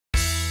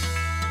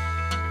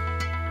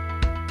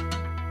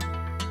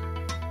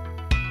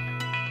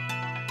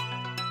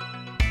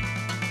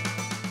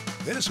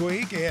This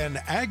week in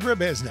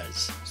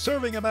Agribusiness,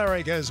 serving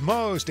America's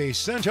most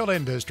essential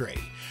industry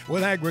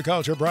with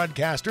agriculture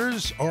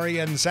broadcasters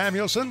Orion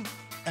Samuelson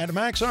and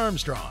Max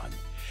Armstrong,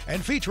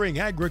 and featuring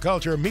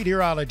agriculture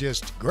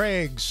meteorologist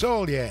Greg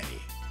Solier.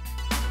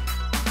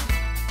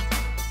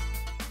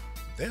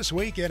 This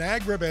week in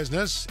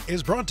Agribusiness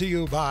is brought to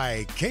you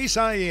by Case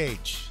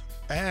IH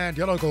and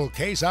your local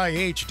Case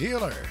IH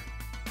dealer.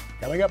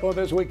 Coming up on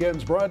this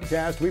weekend's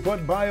broadcast, we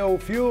put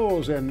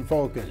biofuels in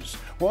focus.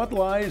 What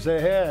lies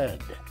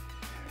ahead?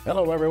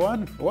 Hello,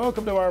 everyone.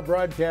 Welcome to our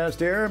broadcast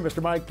here.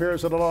 Mr. Mike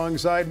Pearson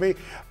alongside me.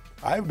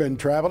 I've been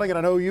traveling, and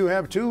I know you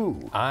have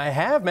too. I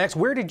have, Max.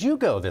 Where did you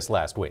go this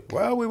last week?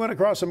 Well, we went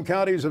across some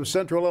counties of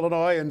central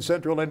Illinois and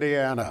central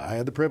Indiana. I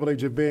had the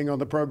privilege of being on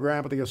the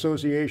program at the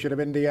Association of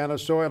Indiana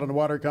Soil and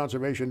Water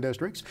Conservation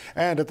Districts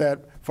and at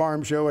that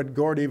farm show at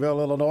Gordyville,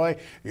 Illinois.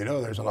 You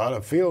know, there's a lot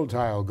of field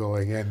tile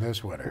going in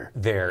this winter.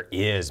 There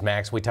is,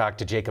 Max. We talked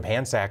to Jacob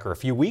Hansacker a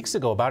few weeks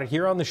ago about it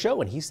here on the show,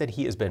 and he said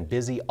he has been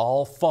busy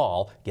all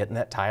fall getting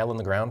that tile in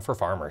the ground for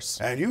farmers.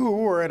 And you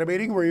were at a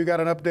meeting where you got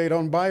an update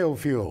on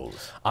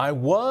biofuels. I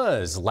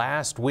was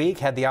last week,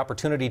 had the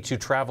opportunity to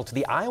travel to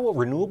the Iowa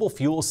Renewable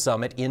Fuels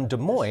Summit in Des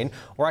Moines,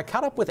 where I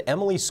caught up with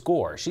Emily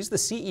Score. She's the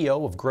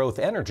CEO of Growth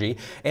Energy,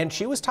 and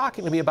she was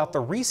talking to me about the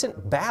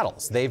recent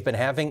battles they've been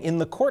having in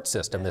the court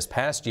system this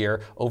past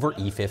year over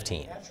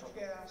E15.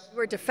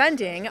 We're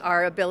defending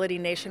our ability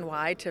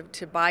nationwide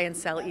to buy and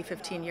sell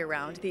E15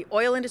 year-round. The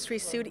oil industry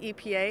sued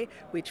EPA.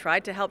 We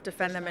tried to help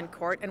defend them in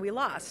court, and we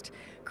lost.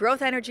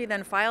 Growth Energy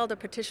then filed a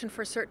petition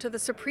for cert to the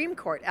Supreme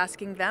Court,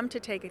 asking them to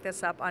take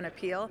this up on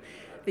appeal.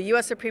 The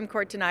U.S. Supreme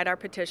Court denied our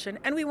petition,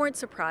 and we weren't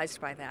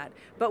surprised by that.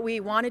 But we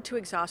wanted to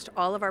exhaust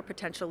all of our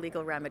potential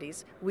legal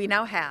remedies. We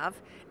now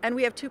have, and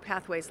we have two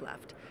pathways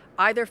left.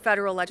 Either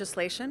federal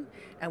legislation,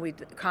 and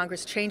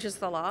Congress changes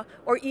the law,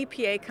 or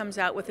EPA comes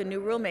out with a new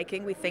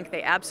rulemaking. We think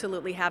they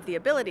absolutely have the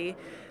ability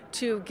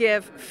to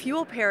give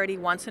fuel parity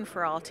once and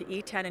for all to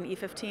E10 and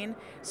E15,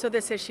 so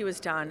this issue is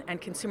done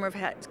and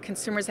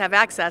consumers have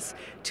access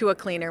to a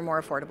cleaner,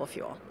 more affordable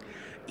fuel.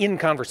 In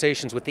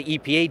conversations with the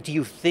EPA, do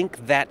you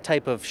think that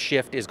type of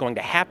shift is going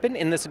to happen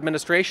in this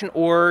administration,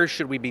 or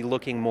should we be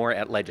looking more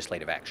at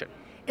legislative action?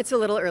 It's a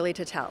little early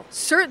to tell.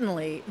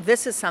 Certainly,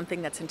 this is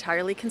something that's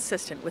entirely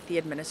consistent with the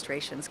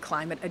administration's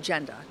climate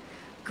agenda.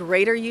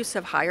 Greater use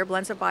of higher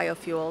blends of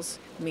biofuels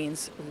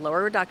means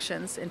lower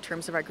reductions in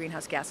terms of our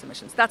greenhouse gas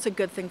emissions. That's a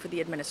good thing for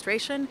the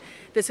administration.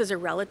 This is a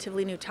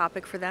relatively new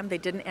topic for them. They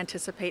didn't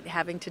anticipate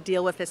having to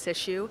deal with this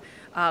issue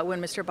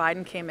when Mr.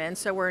 Biden came in.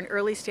 So we're in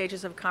early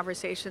stages of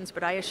conversations,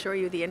 but I assure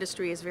you the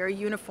industry is very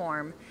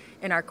uniform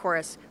in our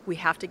chorus. We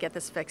have to get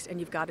this fixed, and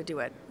you've got to do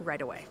it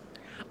right away.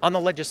 On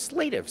the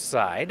legislative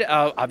side,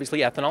 obviously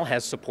ethanol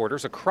has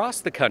supporters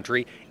across the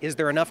country. Is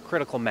there enough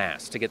critical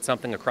mass to get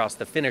something across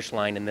the finish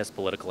line in this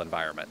political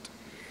environment?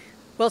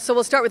 Well, so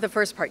we'll start with the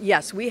first part.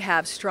 Yes, we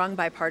have strong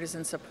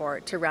bipartisan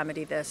support to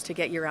remedy this, to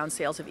get year-round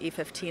sales of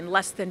E15.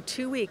 Less than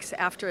 2 weeks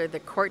after the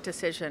court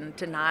decision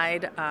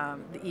denied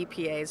the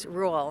EPA's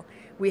rule,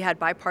 we had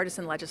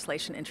bipartisan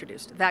legislation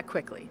introduced that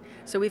quickly.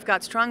 So we've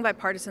got strong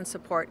bipartisan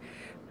support.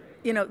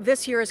 You know,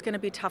 this year is going to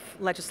be tough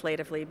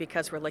legislatively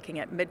because we're looking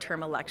at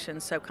midterm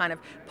elections, so kind of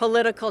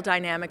political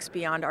dynamics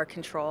beyond our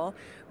control.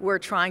 We're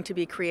trying to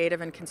be creative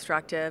and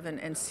constructive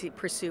and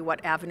pursue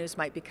what avenues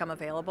might become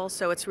available.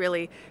 So it's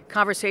really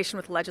conversation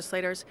with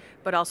legislators,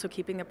 but also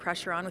keeping the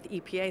pressure on with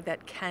EPA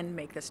that can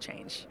make this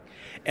change.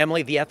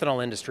 Emily, the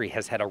ethanol industry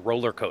has had a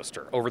roller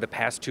coaster over the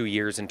past 2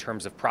 years in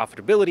terms of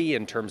profitability,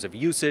 in terms of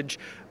usage.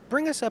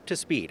 Bring us up to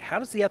speed. How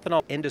does the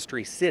ethanol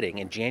industry sitting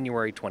in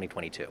January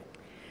 2022?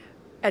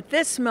 At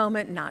this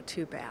moment, not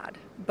too bad,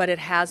 but it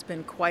has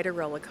been quite a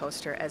roller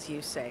coaster, as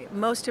you say.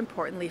 Most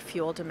importantly,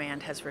 fuel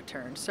demand has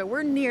returned. So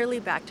we're nearly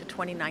back to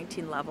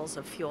 2019 levels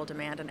of fuel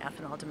demand and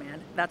ethanol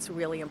demand. That's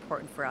really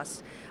important for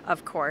us,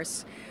 of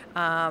course.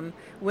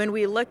 When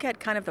we look at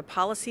kind of the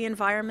policy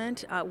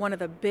environment, one of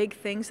the big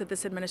things that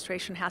this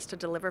administration has to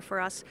deliver for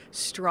us,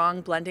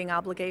 strong blending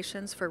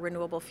obligations for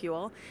renewable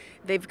fuel.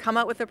 They've come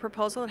out with a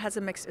proposal.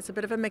 It's a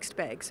bit of a mixed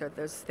bag. So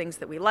there's things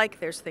that we like,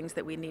 there's things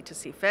that we need to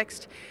see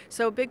fixed.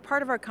 So a big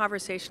part of our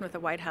conversation with the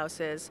White House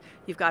is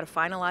you've got to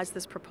finalize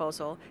this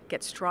proposal,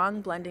 get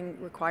strong blending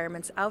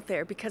requirements out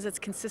there because it's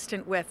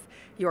consistent with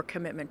your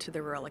commitment to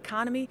the rural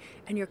economy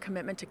and your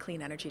commitment to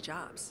clean energy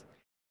jobs.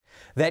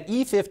 That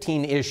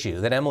E15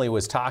 issue that Emily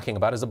was talking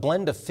about is a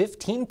blend of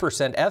 15%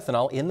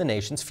 ethanol in the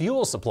nation's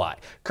fuel supply.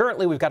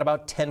 Currently, we've got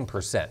about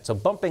 10%, so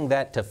bumping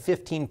that to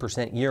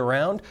 15%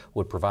 year-round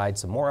would provide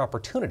some more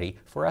opportunity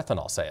for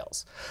ethanol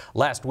sales.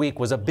 Last week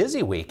was a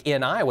busy week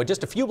in Iowa.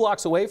 Just a few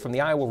blocks away from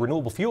the Iowa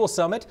Renewable Fuel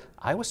Summit,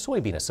 Iowa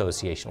Soybean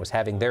Association was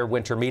having their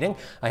winter meeting.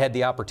 I had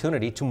the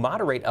opportunity to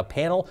moderate a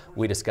panel.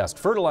 We discussed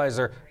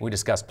fertilizer, we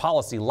discussed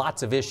policy,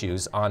 lots of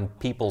issues on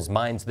people's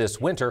minds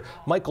this winter.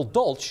 Michael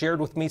Doltz shared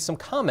with me some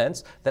comments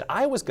that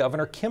Iowa's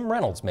Governor Kim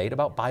Reynolds made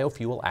about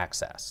biofuel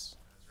access.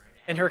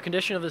 In her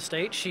condition of the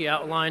state, she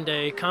outlined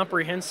a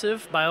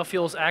comprehensive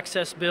biofuels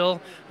access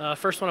bill.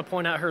 First, want to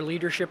point out her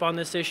leadership on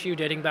this issue,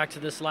 dating back to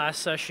this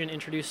last session,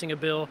 introducing a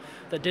bill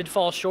that did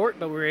fall short,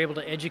 but we were able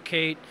to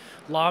educate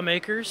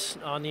lawmakers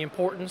on the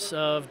importance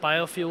of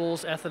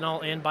biofuels,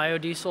 ethanol, and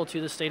biodiesel to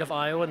the state of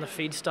Iowa and the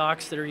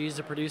feedstocks that are used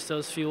to produce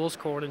those fuels,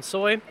 corn and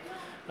soy.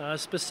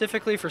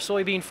 Specifically for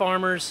soybean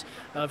farmers,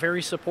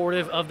 very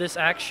supportive of this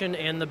action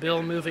and the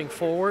bill moving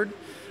forward.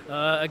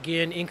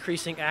 Again,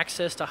 increasing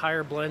access to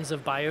higher blends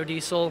of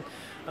biodiesel.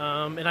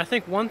 And I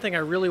think one thing I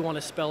really want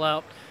to spell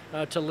out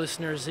to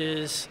listeners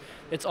is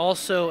it's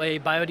also a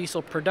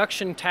biodiesel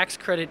production tax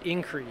credit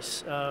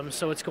increase.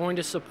 So it's going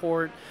to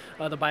support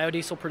the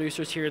biodiesel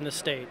producers here in the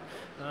state.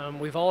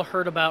 We've all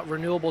heard about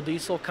renewable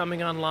diesel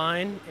coming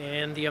online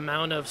and the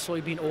amount of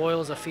soybean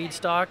oil as a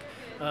feedstock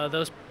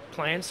those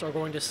plants are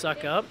going to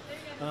suck up.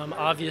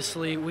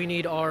 Obviously, we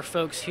need our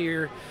folks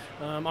here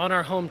on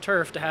our home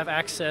turf to have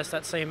access,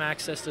 that same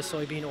access to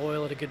soybean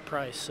oil at a good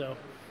price. So,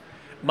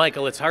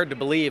 Michael, it's hard to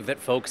believe that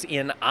folks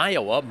in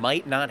Iowa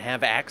might not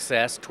have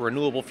access to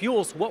renewable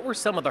fuels. What were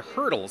some of the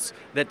hurdles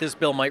that this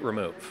bill might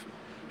remove?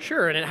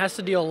 Sure, and it has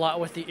to deal a lot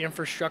with the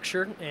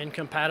infrastructure and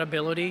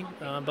compatibility,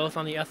 both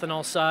on the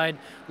ethanol side,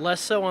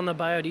 less so on the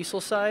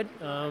biodiesel side.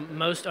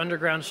 Most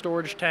underground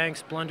storage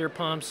tanks, blender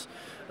pumps,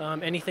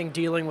 anything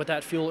dealing with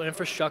that fuel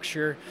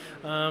infrastructure,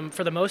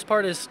 for the most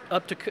part, is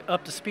up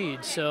to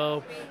speed.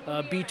 So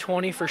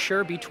B20 for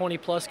sure, B20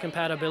 plus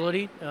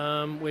compatibility,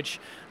 which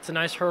it's a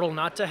nice hurdle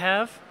not to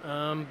have.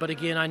 But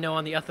again, I know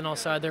on the ethanol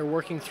side, they're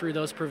working through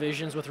those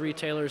provisions with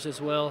retailers as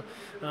well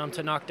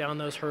to knock down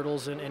those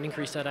hurdles and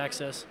increase that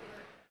access.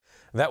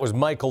 That was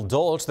Michael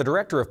Dolch, the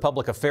Director of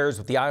Public Affairs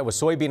with the Iowa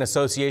Soybean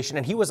Association,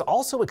 and he was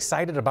also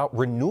excited about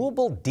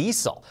renewable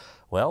diesel.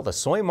 Well, the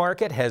soy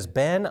market has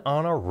been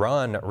on a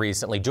run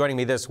recently. Joining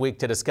me this week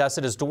to discuss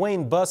it is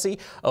Dwayne Bussey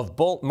of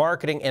Bolt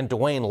Marketing. And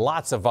Dwayne,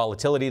 lots of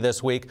volatility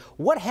this week.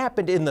 What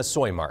happened in the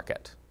soy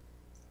market?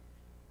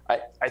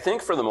 I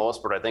think for the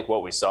most part, I think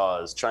what we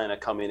saw is China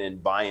coming in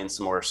buying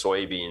some more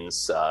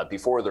soybeans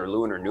before their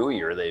Lunar New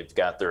Year. They've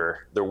got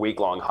their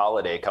week-long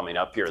holiday coming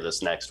up here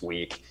this next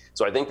week.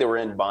 So I think they were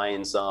in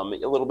buying some,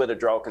 a little bit of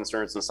drought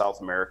concerns in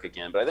South America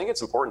again. But I think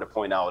it's important to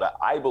point out,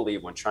 I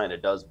believe when China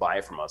does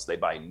buy from us, they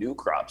buy new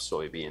crop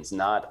soybeans,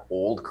 not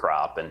old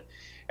crop. And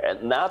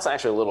that's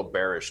actually a little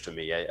bearish to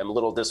me. I'm a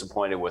little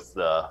disappointed with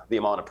the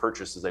amount of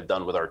purchases they've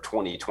done with our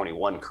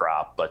 2021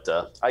 crop. But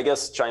I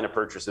guess China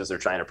purchases are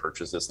China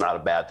purchases. It's not a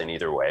bad thing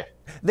either way.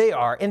 They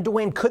are. And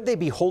Dwayne, could they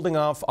be holding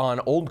off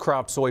on old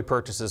crop soy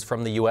purchases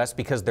from the U.S.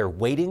 because they're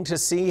waiting to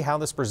see how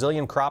this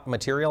Brazilian crop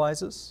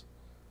materializes?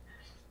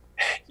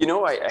 You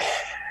know,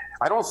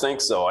 I don't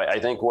think so. I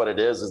think what it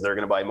is they're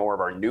going to buy more of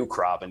our new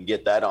crop and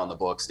get that on the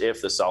books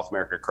if the South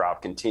America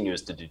crop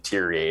continues to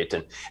deteriorate.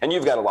 And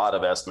you've got a lot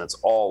of estimates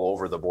all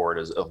over the board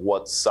of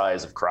what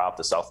size of crop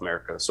the South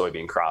America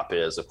soybean crop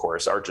is. Of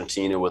course,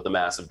 Argentina with the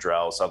massive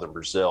drought, southern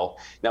Brazil.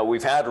 Now,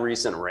 we've had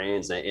recent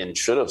rains and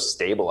should have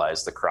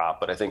stabilized the crop,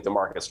 but I think the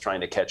market's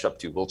trying to catch up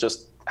to, well,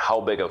 just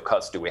how big of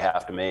cuts do we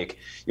have to make?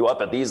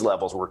 Up at these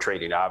levels, we're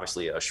trading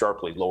obviously a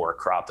sharply lower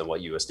crop than what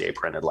USDA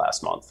printed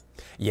last month.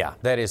 Yeah,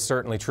 that is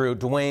certainly true.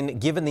 Dwayne,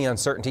 given the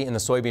uncertainty in the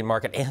soybean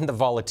market and the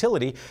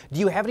volatility, do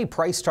you have any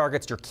price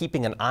targets you're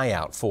keeping an eye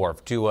out for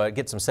to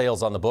get some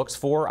sales on the books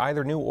for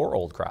either new or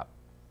old crop?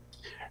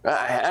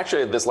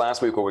 Actually, this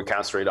last week what we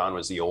concentrated on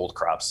was the old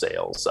crop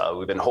sales.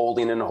 We've been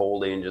holding and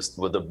holding just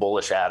with a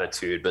bullish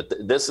attitude, but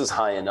this is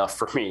high enough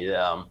for me.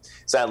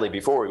 Sadly,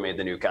 before we made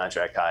the new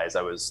contract highs,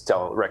 I was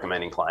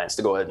recommending clients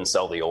to go ahead and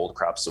sell the old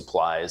crop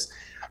supplies.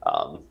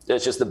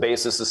 It's just the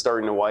basis is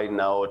starting to widen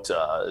out,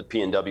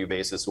 P&W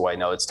basis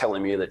widen out. It's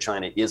telling me that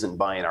China isn't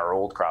buying our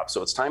old crop.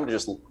 So it's time to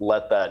just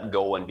let that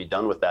go and be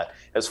done with that.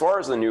 As far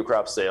as the new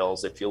crop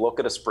sales, if you look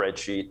at a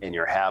spreadsheet and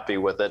you're happy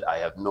with it, I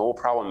have no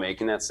problem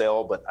making that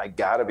sale. But I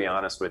got to be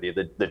honest with you,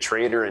 the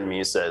trader in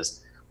me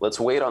says, let's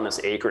wait on this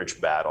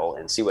acreage battle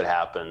and see what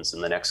happens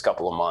in the next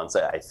couple of months.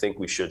 I think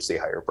we should see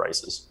higher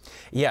prices.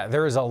 Yeah,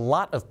 there is a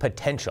lot of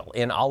potential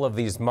in all of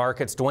these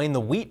markets. Dwayne,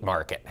 the wheat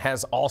market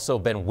has also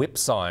been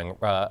whipsawing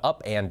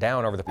up and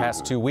down over the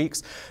past 2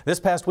 weeks. This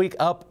past week,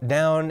 up,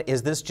 down.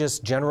 Is this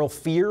just general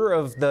fear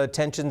of the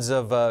tensions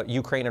of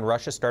Ukraine and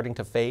Russia starting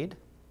to fade?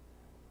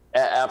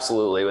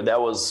 Absolutely.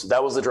 That was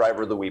the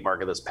driver of the wheat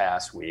market this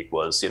past week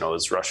was,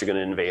 is Russia going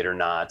to invade or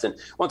not? And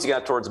once you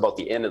got towards about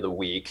the end of the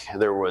week,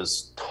 there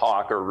was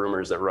talk or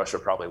rumors that Russia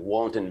probably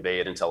won't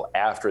invade until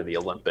after the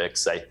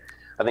Olympics. I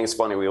think it's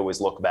funny. We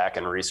always look back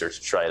in research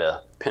to try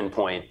to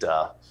pinpoint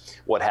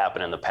what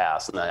happened in the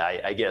past. And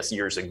I guess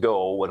years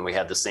ago when we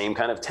had the same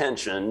kind of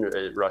tension,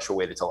 Russia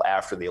waited till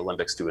after the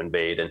Olympics to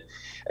invade. And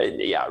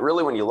yeah,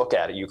 really, when you look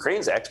at it,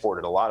 Ukraine's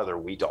exported a lot of their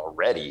wheat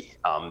already.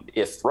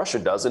 If Russia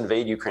does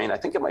invade Ukraine, I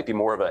think it might be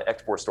more of an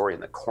export story in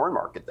the corn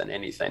market than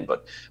anything.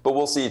 But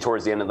we'll see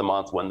towards the end of the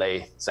month when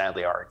they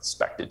sadly are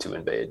expected to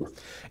invade.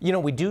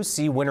 We do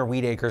see winter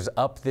wheat acres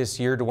up this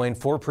year, Dwayne,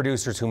 for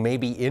producers who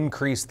maybe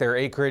increase their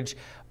acreage.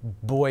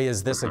 Boy,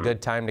 is this a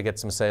good time to get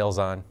some sales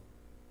on.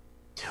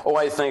 Oh,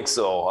 I think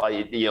so.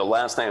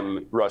 Last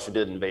time Russia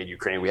did invade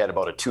Ukraine, we had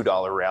about a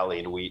 $2 rally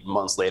in wheat.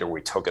 Months later,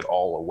 we took it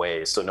all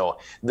away. So no,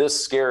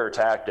 this scare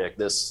tactic,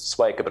 this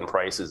spike up in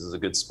prices is a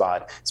good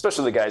spot,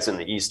 especially the guys in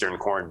the Eastern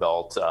Corn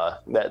Belt.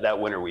 That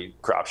winter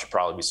wheat crop should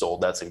probably be sold.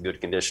 That's in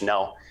good condition.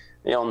 Now,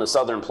 in the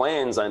Southern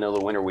Plains, I know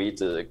the winter wheat,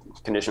 the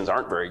conditions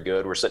aren't very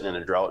good. We're sitting in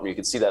a drought, and you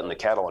can see that in the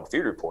cattle and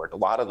feed report. A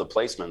lot of the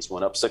placements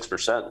went up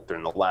 6%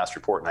 during the last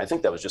report, and I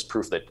think that was just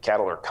proof that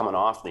cattle are coming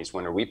off these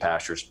winter wheat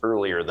pastures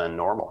earlier than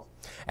normal.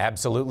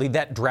 Absolutely.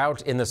 That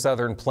drought in the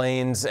Southern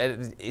Plains,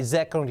 is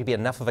that going to be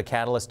enough of a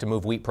catalyst to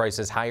move wheat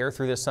prices higher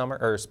through this summer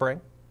or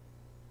spring?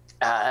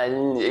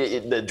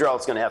 The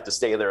drought's going to have to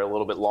stay there a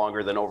little bit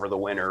longer than over the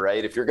winter,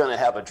 right? If you're going to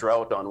have a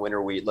drought on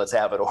winter wheat, let's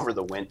have it over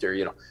the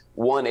winter.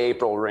 One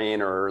April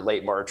rain or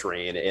late March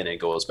rain, and it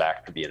goes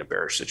back to being a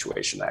bearish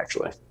situation,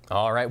 actually.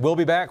 All right, we'll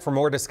be back for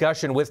more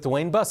discussion with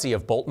Dwayne Bussey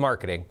of Bolt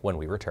Marketing when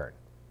we return.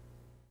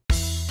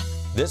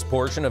 This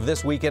portion of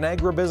This Week in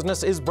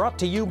Agribusiness is brought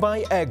to you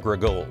by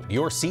AgriGold,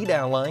 your seed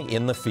ally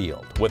in the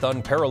field. With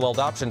unparalleled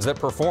options that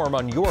perform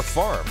on your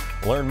farm.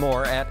 Learn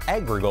more at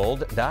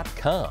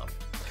agrigold.com.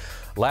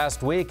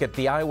 Last week at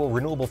the Iowa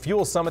Renewable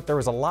Fuel Summit, there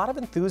was a lot of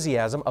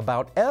enthusiasm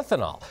about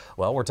ethanol.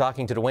 Well, we're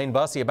talking to Dwayne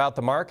Bussey about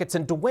the markets.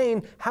 And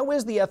Dwayne, how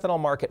is the ethanol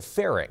market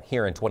faring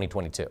here in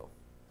 2022?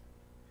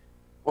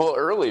 Well,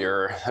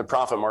 earlier,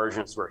 profit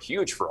margins were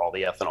huge for all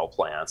the ethanol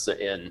plants.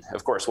 And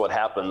of course, what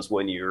happens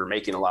when you're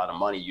making a lot of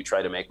money, you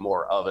try to make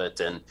more of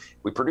it. And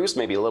we produced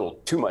maybe a little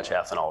too much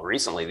ethanol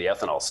recently. The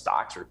ethanol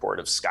stocks report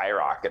have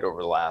skyrocketed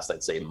over the last,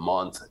 I'd say,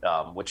 month,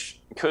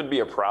 which could be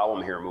a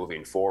problem here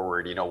moving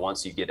forward.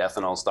 Once you get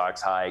ethanol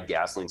stocks high,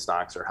 gasoline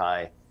stocks are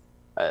high,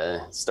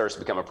 it starts to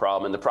become a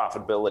problem. And the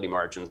profitability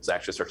margins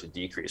actually start to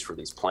decrease for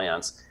these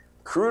plants.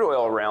 Crude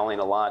oil rallying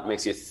a lot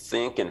makes you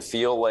think and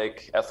feel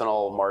like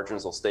ethanol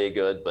margins will stay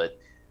good, but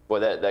boy,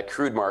 that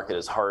crude market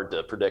is hard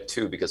to predict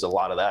too, because a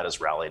lot of that is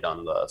rallied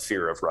on the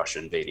fear of Russia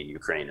invading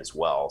Ukraine as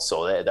well.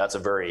 So that's a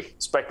very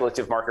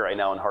speculative market right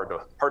now and hard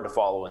to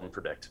follow and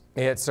predict.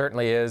 It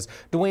certainly is.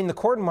 Dwayne, the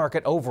corn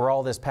market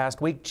overall this past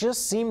week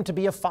just seemed to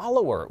be a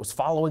follower. It was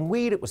following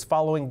wheat, it was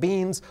following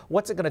beans.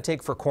 What's it going to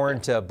take for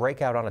corn to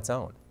break out on its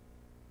own?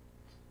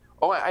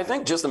 Oh, I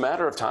think just a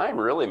matter of time,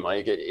 really,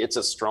 Mike. It's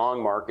a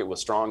strong market with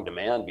strong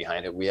demand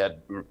behind it. We had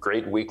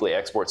great weekly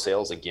export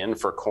sales again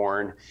for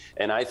corn.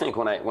 And I think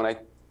when I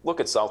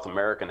look at South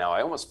America now,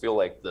 I almost feel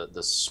like the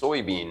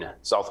soybean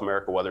South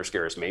America weather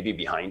scare is maybe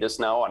behind us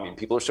now. I mean,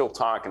 people are still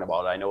talking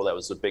about it. I know that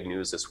was the big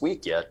news this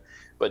week yet,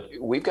 but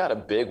we've got a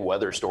big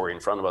weather story in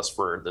front of us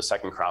for the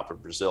second crop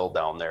of Brazil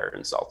down there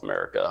in South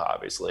America,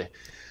 obviously.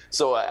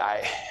 So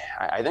I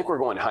think we're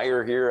going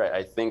higher here.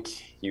 I think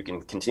you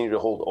can continue to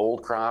hold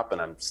old crop,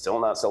 and I'm still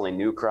not selling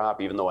new crop,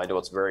 even though I know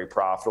it's very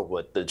profitable.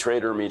 But the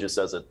trader in me just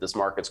says that this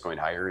market's going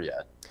higher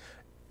yet.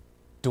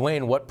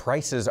 Dwayne, what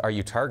prices are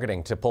you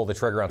targeting to pull the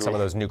trigger on some of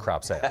those new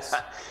crop sales?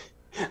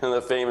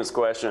 The famous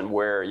question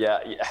where,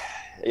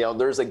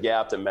 there's a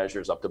gap that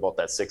measures up to about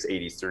that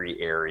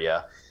 683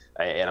 area.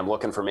 And I'm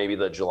looking for maybe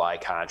the July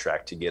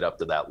contract to get up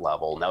to that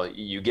level. Now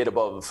you get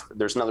above,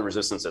 there's another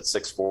resistance at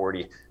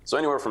 640. So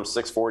anywhere from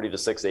 640 to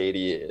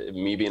 680,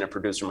 me being a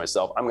producer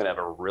myself, I'm going to have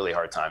a really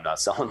hard time not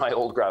selling my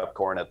old crop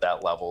corn at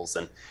that levels.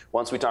 And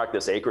once we talk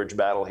this acreage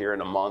battle here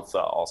in a month,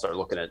 I'll start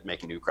looking at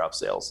making new crop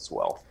sales as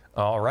well.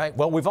 All right.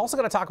 Well, we've also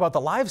got to talk about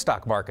the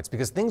livestock markets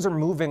because things are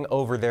moving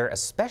over there,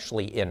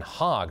 especially in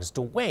hogs.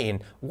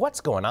 Dwayne,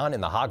 what's going on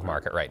in the hog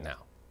market right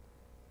now?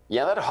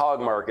 Yeah, that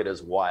hog market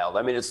is wild.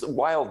 I mean, it's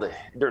wild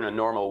during a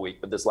normal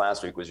week, but this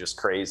last week was just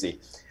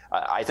crazy.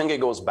 I think it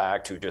goes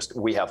back to just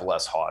we have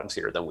less hogs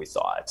here than we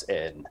thought.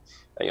 And,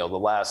 the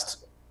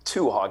last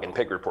two hog and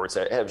pig reports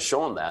have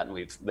shown that,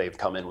 and they've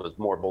come in with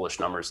more bullish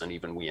numbers than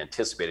even we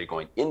anticipated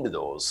going into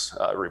those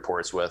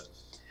reports with.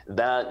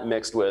 That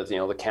mixed with,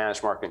 the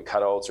cash market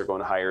cutouts are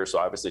going higher, so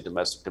obviously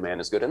domestic demand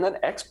is good. And then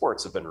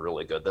exports have been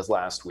really good. This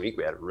last week,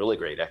 we had really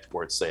great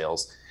export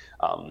sales.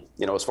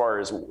 As far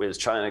as is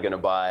China going to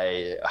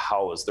buy,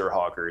 how is their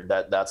hog herd?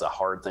 That's a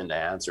hard thing to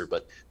answer.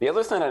 But the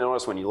other thing I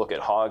noticed when you look at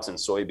hogs and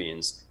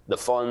soybeans, the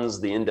funds,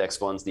 the index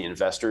funds, the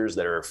investors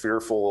that are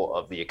fearful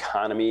of the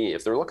economy,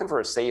 if they're looking for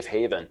a safe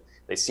haven,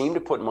 they seem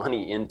to put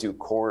money into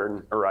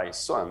soybeans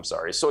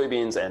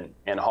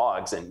and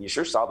hogs. And you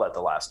sure saw that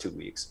the last 2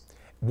 weeks.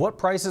 What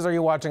prices are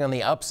you watching on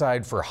the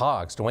upside for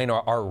hogs?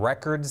 Dwayne, are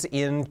records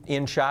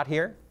in shot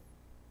here?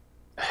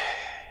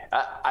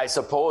 I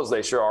suppose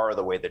they sure are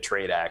the way the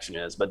trade action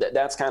is, but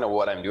that's kind of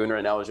what I'm doing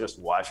right now is just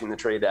watching the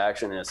trade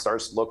action, and it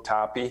starts to look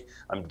toppy.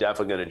 I'm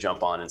definitely going to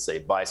jump on and say,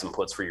 buy some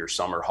puts for your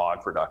summer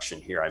hog production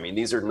here. I mean,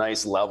 these are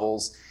nice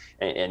levels,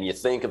 and you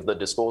think of the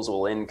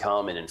disposable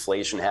income and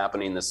inflation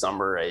happening this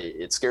summer.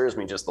 It scares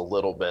me just a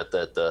little bit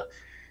that the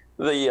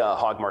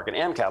hog market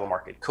and cattle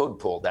market could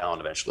pull down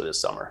eventually this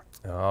summer.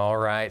 All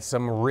right,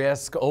 some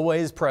risk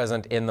always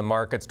present in the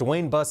markets.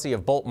 Dwayne Bussey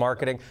of Bolt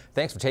Marketing,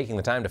 thanks for taking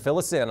the time to fill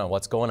us in on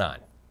what's going on.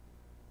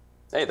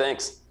 Hey,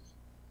 thanks.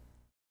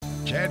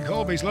 Chad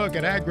Colby's look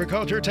at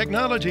agriculture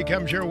technology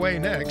comes your way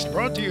next,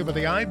 brought to you by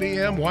the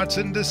IBM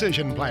Watson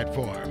Decision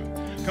Platform.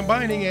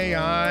 combining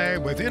AI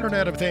with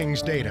Internet of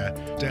Things data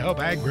to help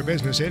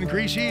agribusiness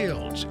increase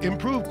yields,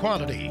 improve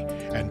quality,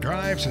 and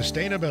drive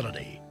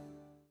sustainability.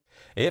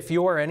 If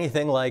you're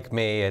anything like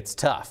me, it's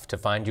tough to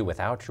find you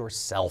without your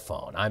cell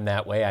phone. I'm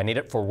that way. I need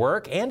it for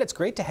work, and it's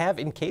great to have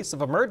in case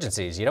of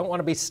emergencies. You don't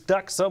want to be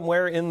stuck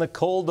somewhere in the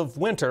cold of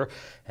winter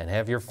and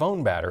have your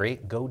phone battery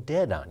go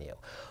dead on you.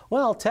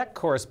 Well, tech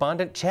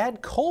correspondent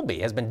Chad Colby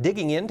has been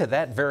digging into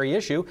that very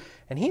issue,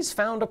 and he's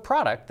found a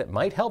product that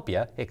might help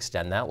you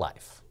extend that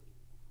life.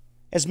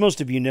 As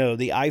most of you know,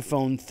 the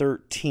iPhone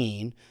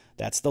 13,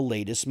 that's the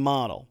latest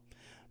model.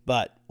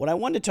 But what I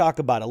want to talk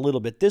about a little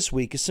bit this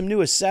week is some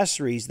new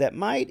accessories that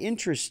might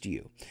interest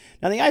you.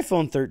 Now, the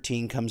iPhone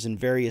 13 comes in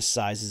various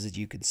sizes, as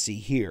you can see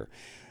here.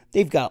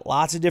 They've got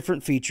lots of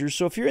different features,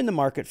 so if you're in the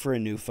market for a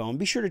new phone,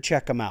 be sure to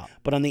check them out.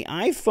 But on the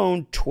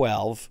iPhone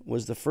 12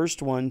 was the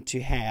first one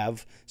to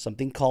have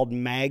something called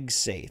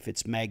MagSafe.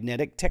 It's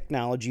magnetic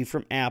technology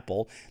from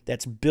Apple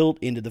that's built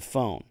into the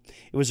phone.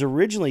 It was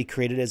originally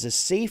created as a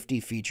safety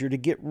feature to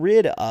get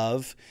rid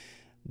of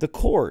the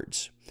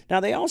cords.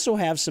 Now, they also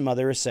have some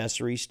other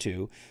accessories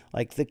too,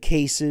 like the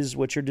cases,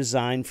 which are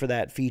designed for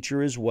that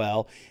feature as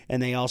well,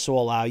 and they also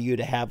allow you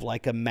to have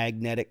like a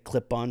magnetic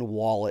clip-on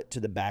wallet to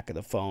the back of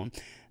the phone.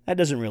 That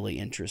doesn't really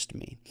interest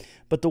me.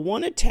 But the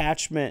one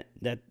attachment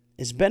that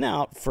has been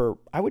out for,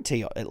 I would tell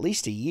you, at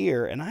least a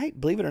year, and I,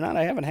 believe it or not,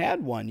 I haven't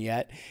had one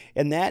yet,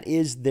 and that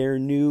is their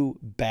new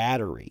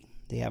battery.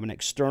 They have an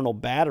external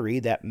battery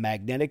that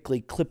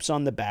magnetically clips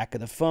on the back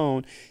of the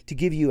phone to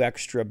give you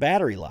extra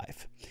battery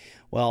life.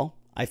 Well,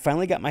 I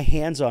finally got my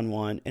hands on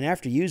one, and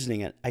after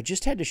using it, I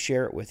just had to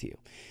share it with you.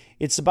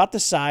 It's about the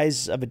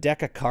size of a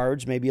deck of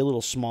cards, maybe a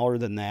little smaller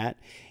than that,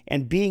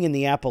 and being in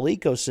the Apple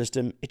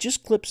ecosystem, it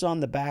just clips on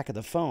the back of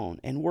the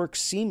phone and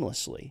works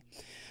seamlessly.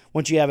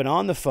 Once you have it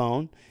on the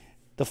phone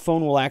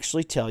will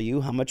actually tell you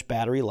how much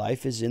battery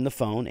life is in the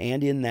phone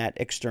and in that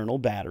external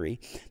battery.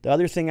 The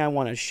other thing I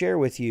want to share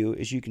with you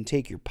is you can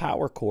take your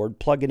power cord,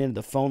 plug it into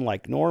the phone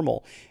like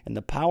normal, and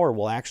the power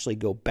will actually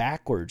go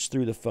backwards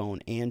through the phone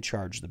and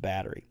charge the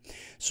battery.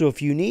 So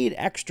if you need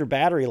extra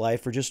battery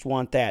life or just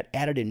want that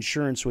added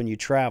insurance when you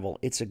travel,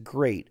 it's a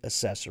great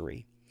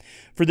accessory.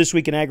 For This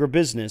Week in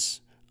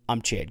Agribusiness,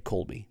 I'm Chad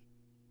Colby.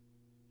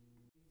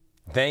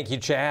 Thank you,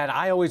 Chad.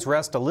 I always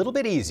rest a little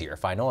bit easier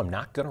if I know I'm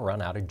not going to run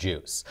out of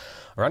juice.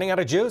 Running out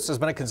of juice has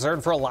been a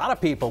concern for a lot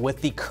of people with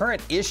the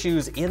current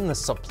issues in the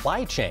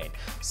supply chain.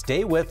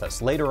 Stay with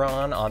us. Later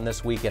on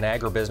This Week in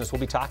Agribusiness, we'll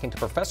be talking to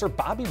Professor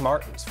Bobby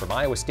Martins from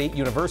Iowa State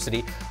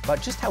University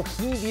about just how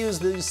he views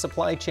these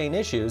supply chain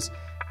issues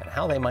and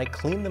how they might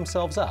clean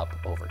themselves up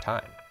over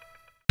time.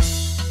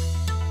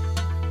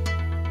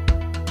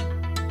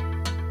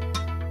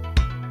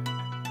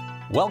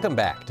 Welcome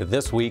back to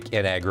This Week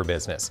in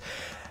Agribusiness.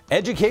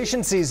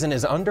 Education season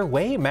is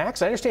underway.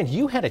 Max, I understand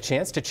you had a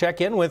chance to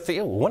check in with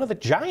one of the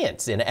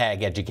giants in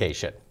ag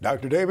education.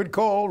 Dr. David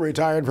Cole,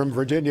 retired from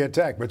Virginia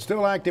Tech, but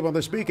still active on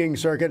the speaking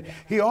circuit.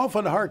 He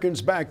often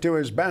harkens back to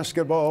his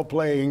basketball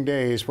playing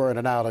days for an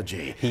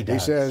analogy. He does. He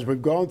says,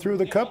 we've gone through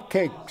the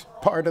cupcake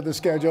part of the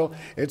schedule.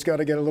 It's going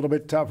to get a little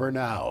bit tougher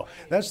now.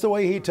 That's the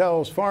way he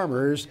tells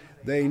farmers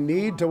they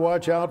need to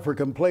watch out for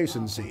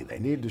complacency. They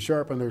need to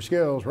sharpen their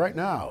skills right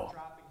now.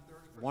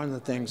 One of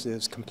the things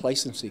is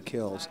complacency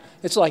kills.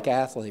 It's like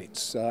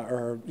athletes,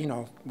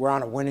 we're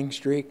on a winning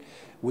streak,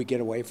 we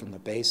get away from the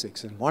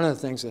basics. And one of the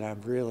things that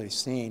I've really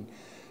seen,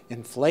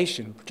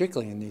 inflation,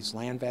 particularly in these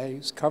land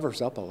values,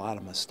 covers up a lot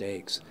of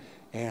mistakes.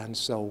 And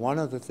so one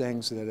of the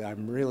things that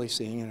I'm really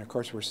seeing, and of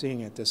course we're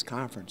seeing at this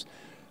conference,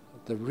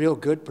 the real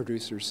good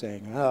producers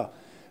saying, oh,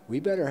 we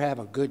better have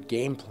a good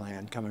game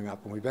plan coming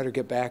up, and we better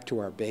get back to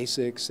our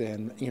basics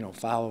and,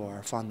 follow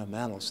our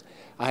fundamentals.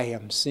 I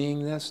am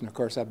seeing this, and of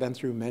course I've been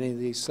through many of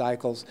these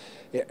cycles.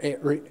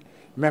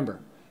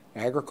 Remember,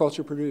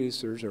 agriculture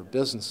producers or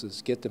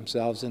businesses get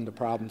themselves into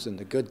problems in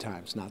the good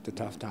times, not the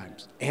tough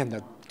times. And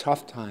the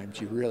tough times,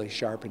 you really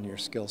sharpen your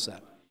skill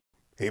set.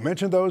 He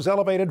mentioned those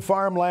elevated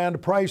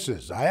farmland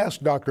prices. I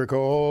asked Dr.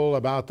 Cole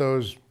about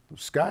those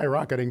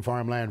skyrocketing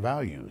farmland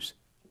values.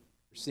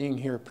 We're seeing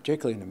here,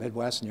 particularly in the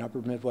Midwest and the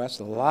upper Midwest,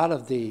 a lot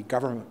of the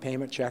government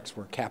payment checks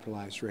were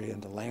capitalized right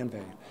into land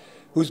value.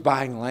 Who's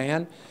buying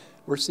land?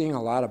 We're seeing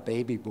a lot of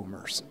baby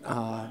boomers,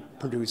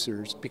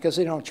 producers, because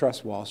they don't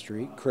trust Wall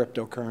Street.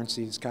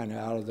 Cryptocurrency is kind of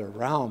out of their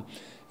realm.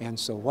 And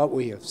so what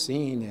we have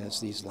seen is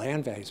these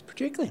land values,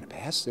 particularly in the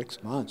past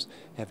 6 months,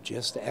 have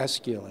just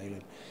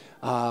escalated.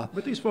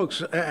 But these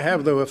folks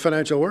have the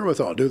financial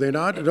wherewithal, do they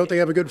not? Don't they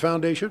have a good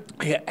foundation?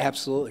 Yeah,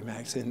 absolutely,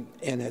 Max. And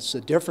it's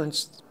the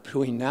difference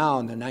between now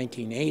and the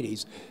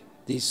 1980s.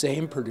 These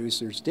same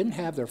producers didn't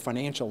have their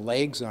financial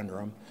legs under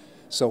them.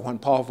 So when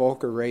Paul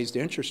Volcker raised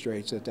interest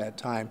rates at that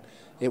time,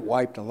 it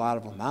wiped a lot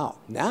of them out.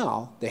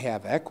 Now they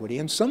have equity,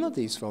 and some of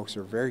these folks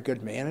are very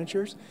good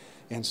managers,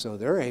 and so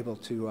they're able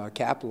to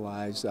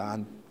capitalize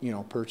on,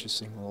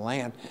 purchasing the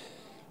land.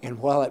 And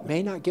while it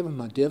may not give them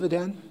a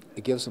dividend,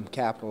 it gives them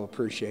capital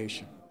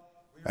appreciation.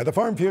 At the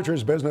Farm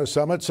Futures Business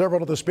Summit,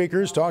 several of the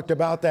speakers talked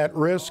about that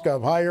risk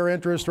of higher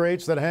interest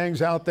rates that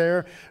hangs out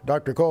there.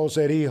 Dr. Cole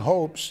said he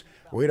hopes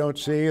We don't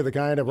see the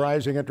kind of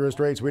rising interest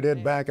rates we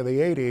did back in the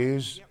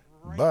 80s,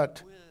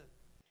 but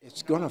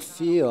it's going to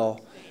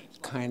feel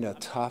kind of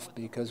tough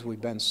because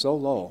we've been so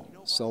low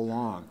so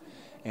long.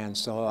 And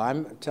so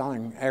I'm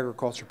telling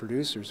agriculture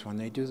producers, when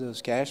they do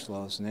those cash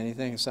flows and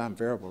anything that's on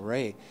variable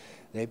rate,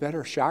 they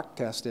better shock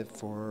test it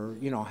for,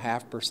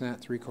 0.5%,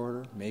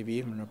 3/4, maybe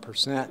even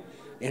 1%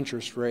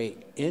 interest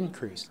rate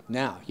increase.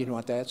 Now, you know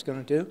what that's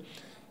going to do?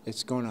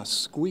 It's going to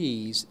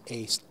squeeze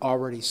a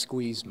already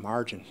squeezed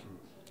margin.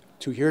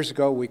 2 years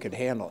ago, we could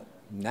handle it.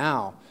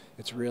 Now,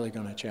 it's really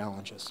going to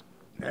challenge us.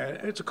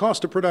 it's a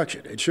cost of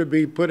production. It should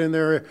be put in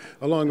there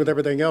along with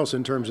everything else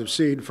in terms of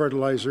seed,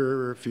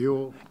 fertilizer,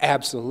 fuel.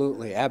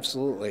 Absolutely,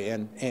 absolutely.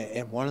 And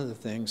one of the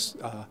things,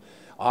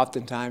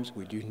 oftentimes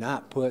we do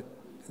not put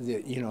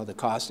the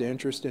cost of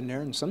interest in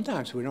there, and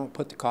sometimes we don't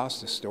put the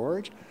cost of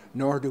storage,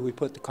 nor do we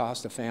put the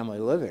cost of family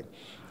living.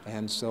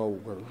 And so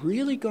we're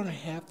really going to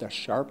have to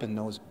sharpen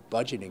those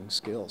budgeting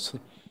skills.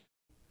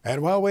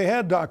 And while we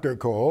had Dr.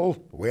 Cole,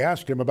 we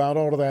asked him about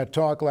all of that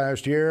talk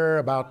last year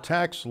about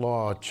tax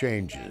law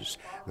changes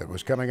that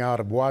was coming out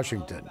of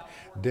Washington.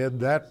 Did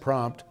that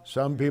prompt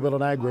some people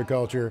in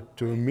agriculture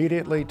to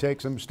immediately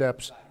take some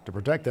steps to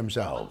protect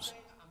themselves?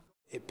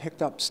 It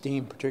picked up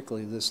steam,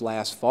 particularly this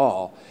last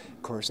fall.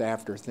 Of course,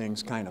 after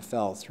things kind of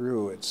fell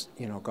through, it's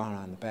gone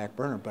on the back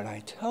burner. But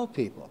I tell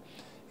people,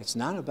 it's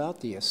not about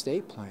the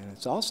estate plan.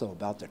 It's also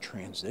about the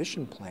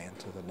transition plan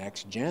to the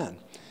next gen.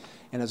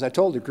 And as I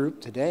told the group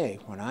today,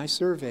 when I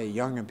survey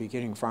young and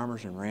beginning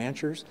farmers and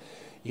ranchers,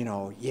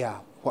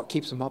 what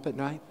keeps them up at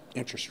night?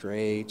 Interest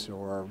rates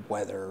or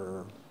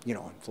weather,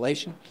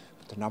 inflation.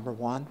 But the number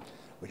one,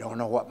 we don't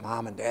know what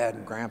mom and dad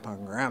and grandpa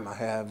and grandma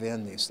have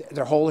in the estate.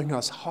 They're holding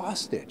us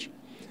hostage.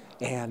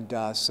 And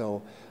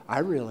so I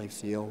really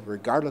feel,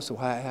 regardless of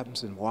what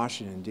happens in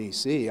Washington,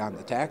 D.C., on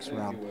the tax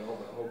realm,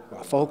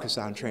 a focus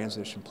on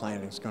transition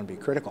planning is going to be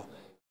critical.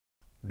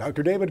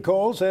 Dr. David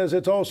Cole says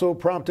it's also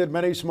prompted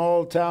many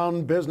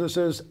small-town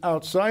businesses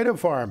outside of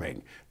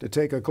farming to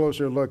take a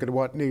closer look at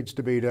what needs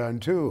to be done,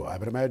 too. I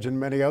would imagine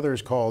many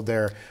others called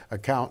their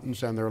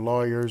accountants and their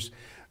lawyers,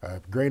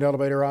 grain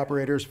elevator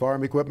operators,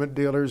 farm equipment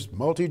dealers,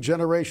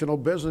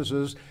 multi-generational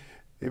businesses,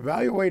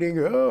 evaluating,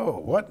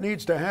 what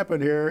needs to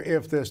happen here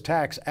if this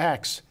tax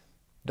axe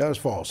does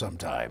fall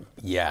sometime.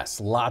 Yes,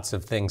 lots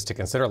of things to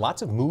consider,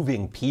 lots of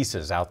moving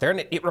pieces out there.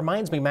 And it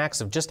reminds me, Max,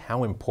 of just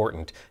how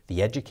important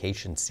the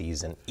education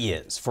season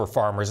is for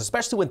farmers,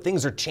 especially when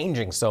things are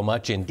changing so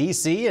much in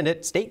D.C. and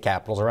at state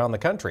capitals around the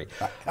country.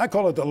 I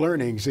call it the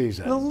learning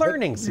season. The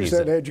learning season. You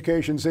said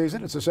education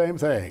season. It's the same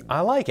thing.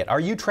 I like it. Are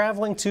you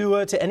traveling to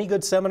any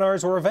good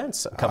seminars or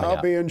events coming up?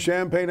 I'll be in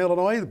Champaign,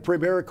 Illinois. The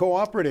Premier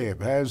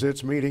Cooperative has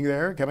its meeting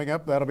there coming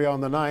up. That'll be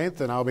on the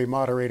 9th, and I'll be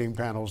moderating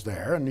panels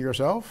there. And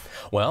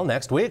yourself? Well,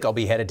 next week I'll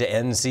be headed to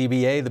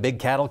NCBA, the big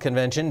cattle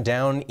convention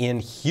down in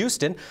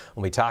Houston.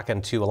 We'll be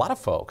talking to a lot of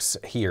folks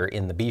here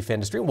in the beef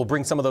industry. We'll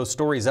bring some of those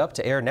stories up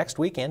to air next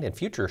week and in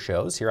future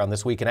shows here on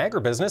This Week in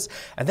Agribusiness.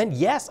 And then,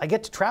 yes, I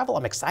get to travel.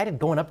 I'm excited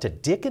going up to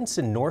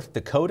Dickinson, North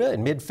Dakota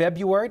in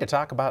mid-February to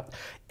talk about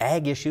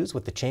ag issues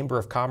with the Chamber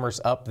of Commerce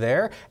up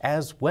there,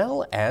 as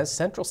well as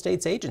Central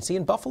States Agency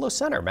in Buffalo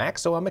Center,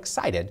 Max. So I'm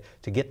excited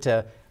to get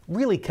to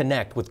really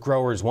connect with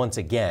growers once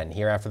again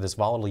here after this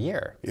volatile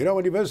year.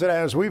 When you visit,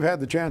 as we've had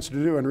the chance to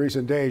do in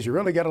recent days, you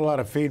really get a lot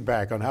of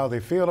feedback on how they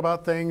feel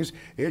about things,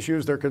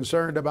 issues they're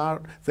concerned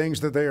about, things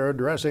that they are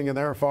addressing in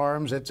their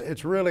farms.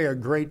 It's really a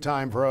great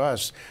time for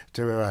us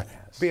to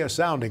be a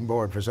sounding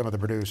board for some of the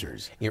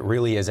producers. It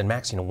really is. And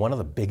Max, one of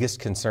the biggest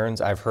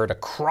concerns I've heard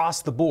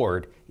across the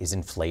board is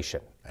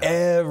inflation.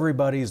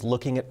 Everybody's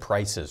looking at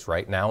prices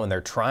right now, and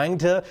they're trying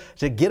to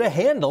get a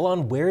handle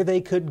on where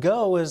they could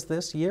go as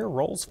this year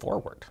rolls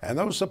forward. And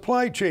those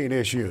supply chain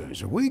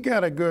issues, we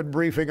got a good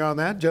briefing on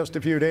that just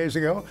a few days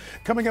ago.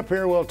 Coming up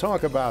here, we'll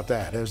talk about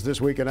that as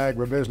This Week in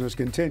Agribusiness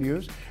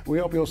continues. We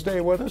hope you'll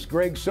stay with us.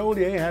 Greg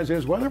Solier has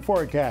his weather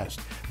forecast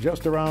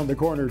just around the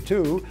corner,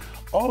 too.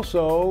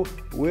 Also,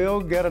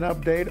 we'll get an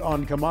update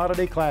on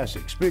Commodity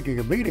Classic. Speaking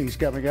of meetings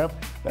coming up,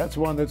 that's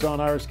one that's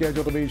on our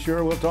schedule to be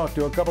sure. We'll talk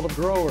to a couple of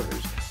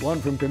growers, one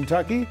from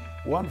Kentucky,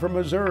 one from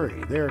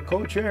Missouri. They're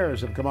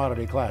co-chairs of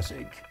Commodity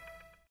Classic.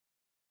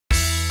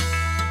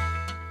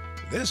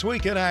 This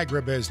Week in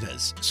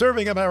Agribusiness,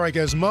 serving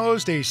America's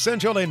most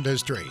essential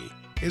industry,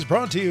 is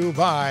brought to you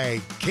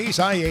by Case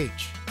IH.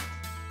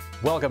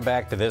 Welcome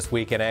back to This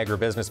Week in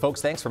Agribusiness.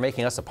 Folks, thanks for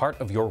making us a part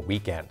of your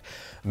weekend.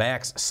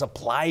 Max,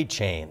 supply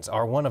chains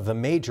are one of the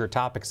major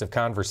topics of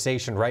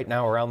conversation right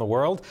now around the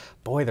world.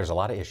 Boy, there's a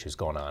lot of issues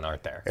going on,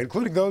 aren't there?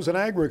 Including those in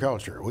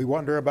agriculture. We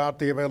wonder about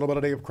the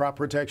availability of crop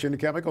protection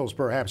chemicals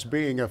perhaps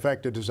being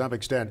affected to some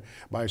extent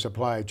by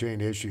supply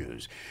chain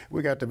issues.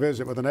 We got to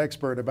visit with an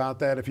expert about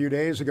that a few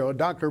days ago.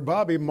 Dr.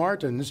 Bobby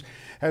Martins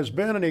has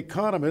been an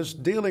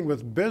economist dealing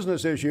with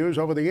business issues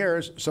over the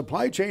years,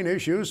 supply chain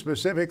issues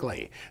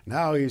specifically.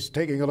 Now he's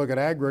taking a look at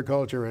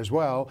agriculture as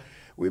well.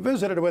 We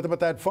visited with him at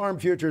that Farm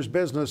Futures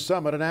Business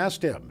Summit and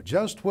asked him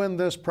just when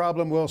this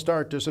problem will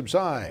start to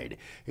subside.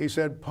 He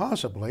said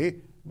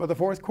possibly by the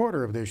fourth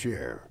quarter of this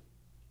year.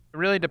 It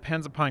really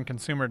depends upon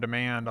consumer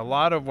demand. A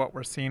lot of what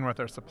we're seeing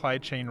with our supply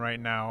chain right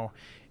now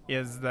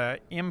is the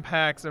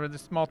impacts, or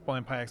there's multiple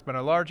impacts, but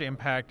a large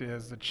impact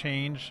is the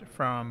change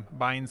from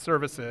buying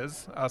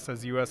services, us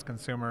as U.S.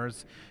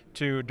 consumers,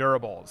 to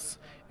durables.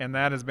 And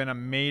that has been a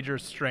major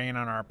strain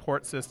on our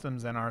port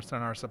systems and our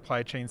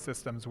supply chain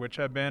systems, which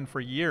have been for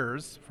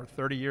years, for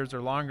 30 years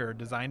or longer,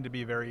 designed to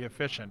be very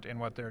efficient in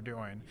what they're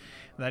doing.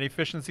 And that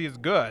efficiency is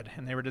good,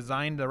 and they were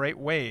designed the right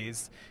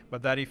ways,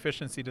 but that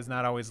efficiency does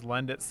not always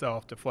lend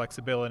itself to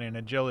flexibility and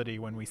agility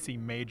when we see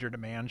major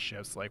demand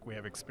shifts like we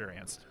have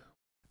experienced.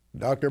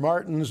 Dr.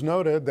 Martins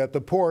noted that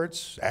the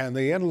ports and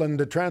the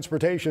inland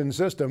transportation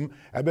system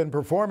have been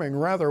performing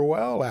rather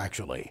well,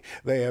 actually.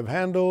 They have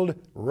handled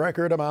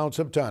record amounts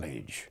of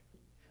tonnage.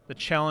 The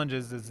challenge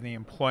is the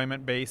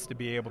employment base to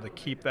be able to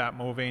keep that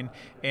moving,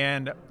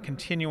 and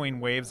continuing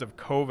waves of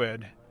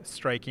COVID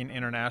striking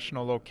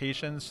international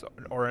locations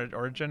or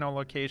original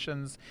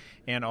locations,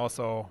 and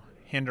also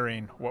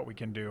hindering what we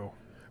can do.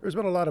 There's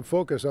been a lot of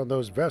focus on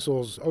those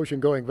vessels,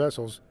 ocean-going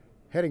vessels,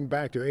 heading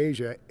back to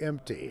Asia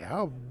empty.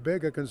 How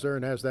big a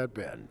concern has that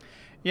been?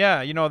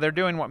 Yeah, you know, they're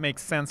doing what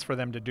makes sense for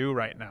them to do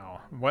right now.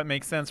 What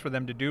makes sense for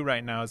them to do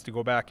right now is to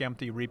go back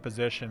empty,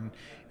 reposition,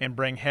 and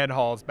bring head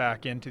hauls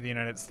back into the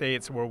United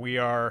States where we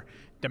are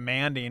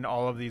demanding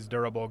all of these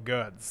durable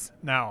goods.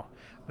 Now,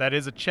 that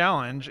is a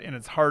challenge, and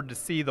it's hard to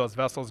see those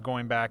vessels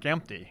going back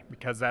empty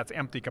because that's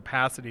empty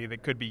capacity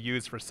that could be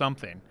used for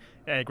something.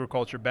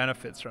 Agriculture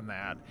benefits from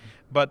that.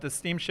 But the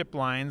steamship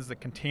lines, the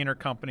container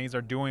companies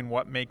are doing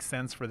what makes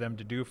sense for them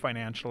to do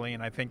financially,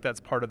 and I think that's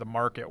part of the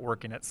market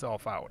working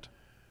itself out.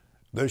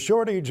 The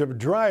shortage of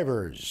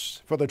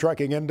drivers for the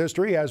trucking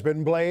industry has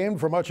been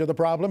blamed for much of the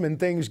problem in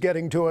things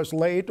getting to us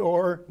late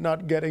or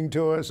not getting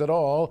to us at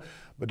all.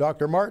 But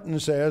Dr. Martin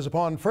says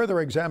upon further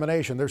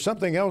examination, there's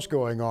something else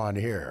going on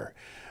here.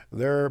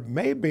 There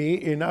may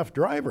be enough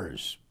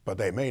drivers, but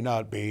they may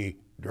not be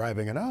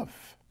driving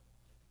enough.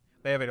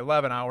 They have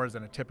 11 hours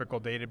in a typical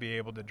day to be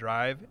able to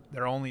drive.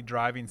 They're only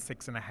driving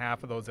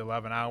 6.5 of those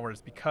 11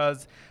 hours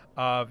because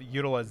of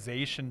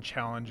utilization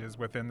challenges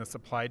within the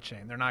supply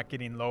chain. They're not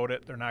getting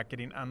loaded, they're not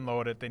getting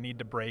unloaded, they need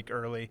to brake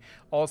early,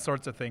 all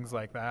sorts of things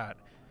like that.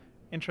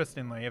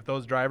 Interestingly, if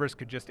those drivers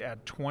could just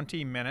add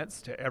 20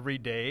 minutes to every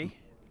day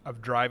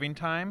of driving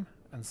time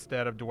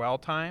instead of dwell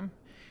time,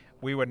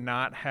 we would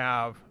not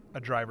have a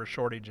driver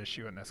shortage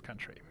issue in this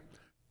country.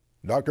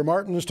 Dr.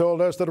 Martins told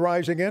us that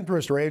rising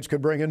interest rates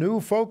could bring a new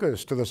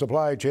focus to the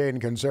supply chain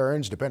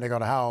concerns, depending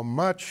on how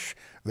much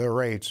the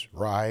rates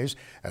rise.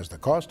 As the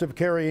cost of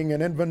carrying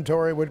an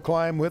inventory would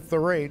climb with the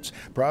rates,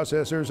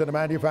 processors and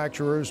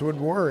manufacturers would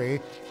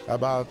worry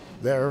about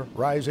their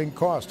rising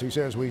cost. He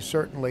says we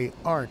certainly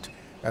aren't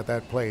at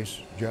that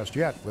place just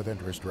yet with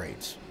interest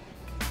rates.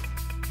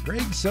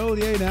 Greg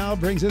Solier now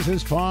brings us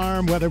his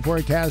farm weather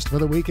forecast for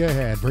the week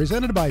ahead,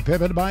 presented by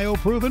Pivot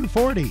BioProven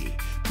 40.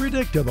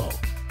 Predictable,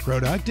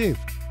 productive,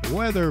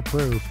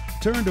 weatherproof.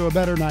 Turn to a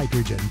better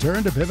nitrogen.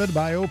 Turn to Pivot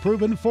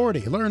BioProven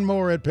 40. Learn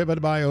more at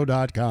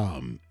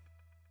pivotbio.com.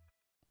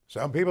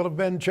 Some people have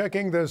been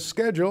checking the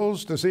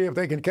schedules to see if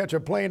they can catch a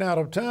plane out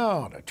of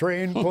town. A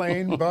train,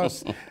 plane,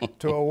 bus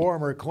to a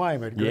warmer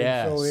climate.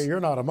 Greg Solier, you're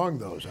not among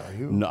those, are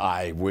you? No,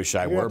 I wish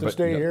I were. You have to but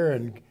stay no. here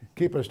and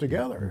keep us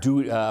together.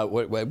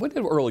 What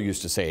did Earl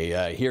used to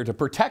say? Here to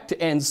protect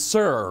and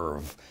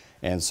serve.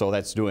 And so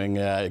that's doing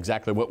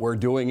exactly what we're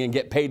doing and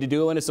get paid to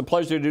do. And it's a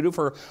pleasure to do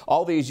for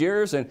all these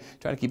years and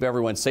try to keep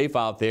everyone safe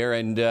out there.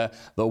 And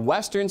the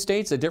western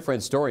states, a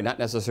different story, not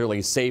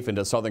necessarily safe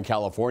into Southern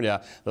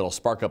California. That'll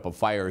spark up of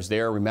fires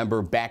there.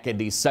 Remember back in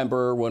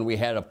December when we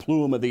had a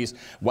plume of these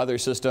weather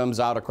systems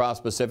out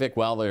across Pacific?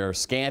 Well, they're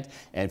scant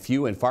and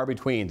few and far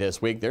between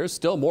this week. There's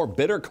still more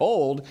bitter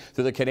cold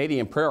through the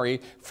Canadian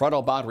prairie.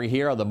 Frontal boundary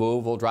here on the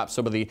move will drop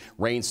some of the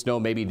rain, snow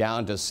maybe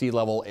down to sea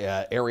level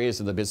areas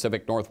in the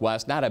Pacific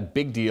Northwest. Not a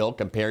big deal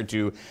compared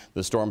to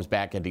the storms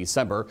back in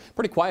December.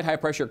 Pretty quiet high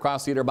pressure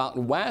across the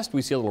Intermountain West.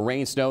 We see a little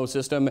rain snow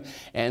system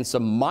and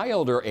some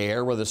milder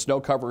air where the snow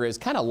cover is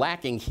kind of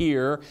lacking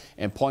here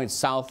and points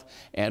south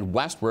and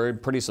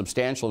westward, pretty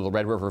substantial in the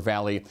Red River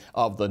Valley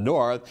of the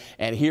north.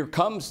 And here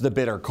comes the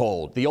bitter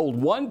cold. The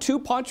old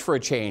 1-2 punch for a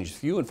change.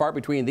 Few and far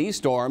between these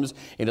storms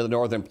into the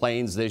northern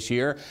plains this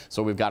year.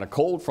 So we've got a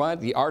cold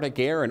front, the Arctic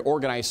air, and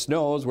organized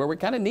snows where we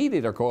kind of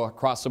needed to go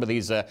across some of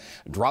these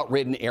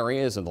drought-ridden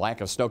areas and the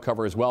lack of snow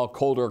cover as well.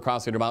 Colder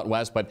across the Intermountain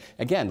West, but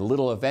again,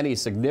 little if any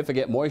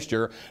significant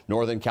moisture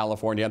northern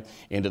California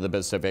into the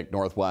Pacific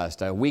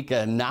Northwest. A weak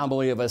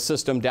anomaly of a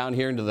system down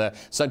here into the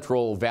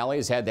Central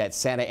Valleys. Had that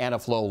Santa Ana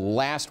flow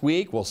last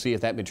week. We'll see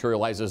if that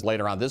materializes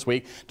later on this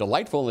week.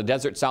 Delightful in the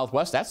desert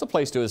Southwest. That's the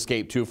place to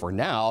escape to for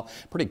now.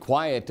 Pretty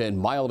quiet and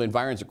mild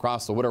environs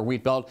across the winter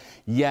wheat belt.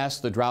 Yes,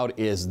 the drought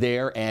is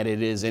there and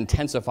it is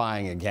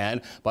intensifying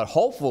again, but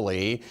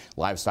hopefully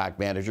livestock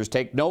managers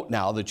take note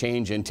now of the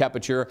change in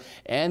temperature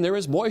and there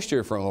is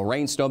moisture from from a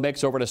rain snow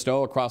mix over to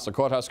snow across the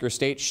Cornhusker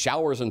State.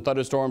 Showers and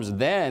thunderstorms,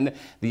 then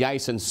the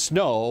ice and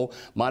snow.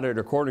 Monitored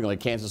accordingly.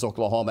 Kansas,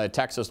 Oklahoma,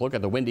 Texas. Look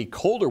at the windy,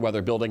 colder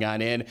weather building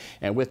on in.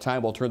 And with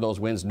time, we'll turn those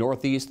winds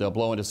northeast. They'll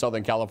blow into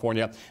Southern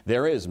California.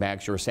 There is,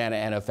 Max, your Santa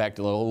Ana effect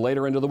a little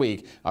later into the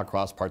week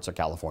across parts of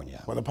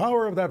California. With the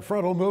power of that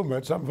frontal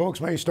movement, some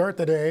folks may start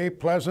the day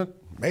pleasant,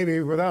 maybe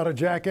without a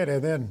jacket,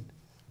 and then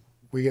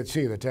we can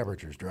see the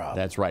temperatures drop.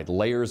 That's right.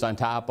 Layers on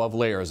top of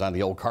layers on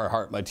the old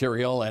Carhartt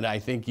material, and I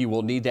think you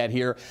will need that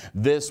here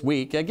this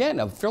week. Again,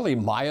 a fairly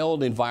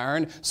mild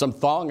environment, some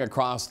thawing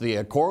across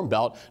the Corn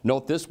Belt.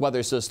 Note this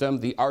weather system,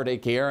 the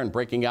Arctic air, and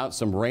breaking out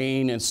some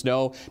rain and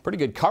snow. Pretty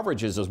good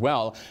coverages as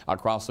well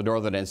across the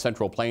northern and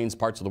central plains,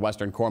 parts of the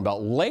western Corn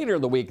Belt. Later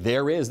in the week,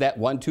 there is that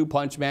 1-2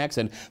 punch, Max,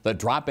 and the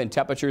drop in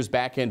temperatures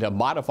back into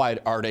modified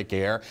Arctic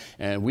air.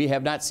 And we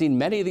have not seen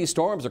many of these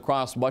storms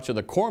across much of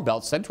the Corn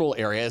Belt central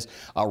areas.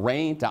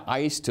 Rain to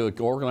ice to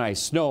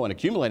organized snow and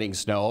accumulating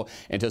snow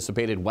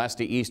anticipated west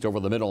to east over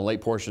the middle and late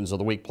portions of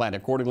the week. Planned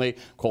accordingly.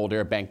 Cold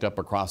air banked up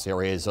across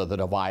areas of the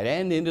divide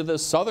and into the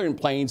southern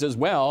plains as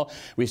well.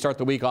 We start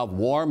the week off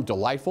warm,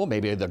 delightful.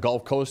 Maybe the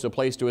Gulf Coast a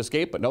place to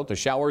escape, but note the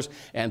showers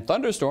and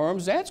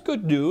thunderstorms. That's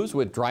good news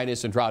with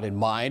dryness and drought in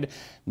mind.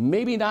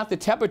 Maybe not the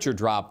temperature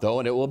drop, though,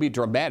 and it will be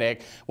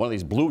dramatic. One of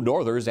these blue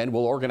northers, and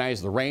will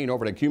organize the rain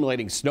over to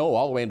accumulating snow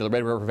all the way into the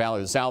Red River Valley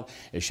of the South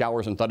as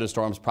showers and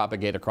thunderstorms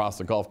propagate across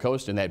the Gulf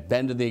Coast. And that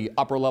bend in the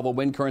upper level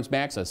wind currents,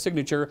 Max, a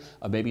signature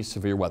of maybe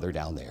severe weather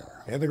down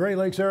there. In the Great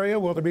Lakes area,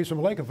 will there be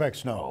some lake effect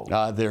snow?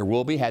 There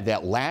will be. Had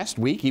that last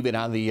week, even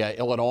on the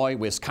Illinois,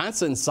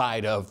 Wisconsin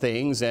side of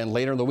things, and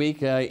later in the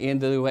week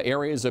into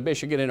areas of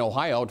Michigan and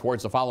Ohio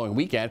towards the following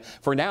weekend.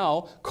 For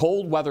now,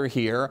 cold weather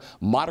here,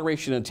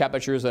 moderation in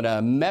temperatures, and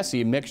a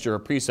messy mixture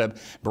of precip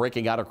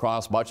breaking out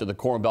across much of the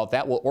Corn Belt.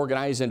 That will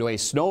organize into a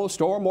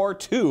snowstorm or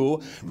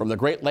two from the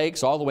Great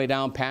Lakes all the way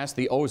down past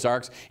the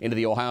Ozarks into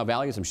the Ohio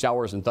Valley. Some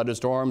showers and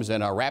thunderstorms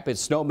and a rapid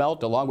snow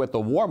melt along with the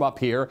warm up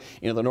here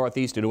into the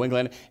northeast of New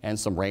England, and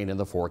some rain in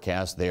the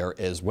forecast there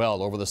as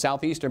well. Over the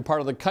southeastern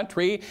part of the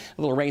country,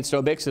 a little rain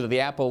snow mix into the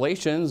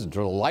Appalachians.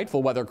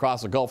 Delightful weather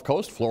across the Gulf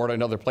Coast. Florida,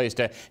 another place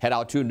to head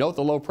out to. Note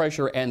the low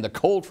pressure and the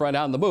cold front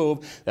on the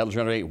move. That'll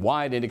generate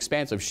wide and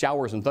expansive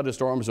showers and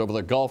thunderstorms over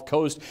the Gulf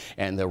Coast,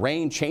 and the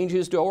rain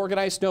changes to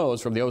organized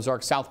snows from the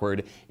Ozarks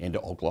southward into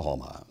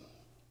Oklahoma.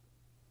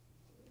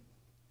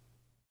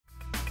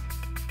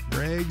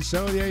 Greg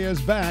Solier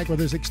is back with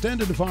his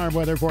extended farm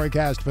weather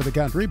forecast for the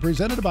country,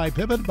 presented by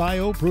Pivot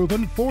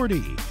BioProven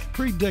 40.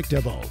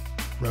 Predictable,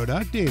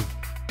 productive,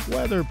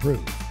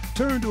 weatherproof.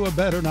 Turn to a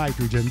better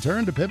nitrogen.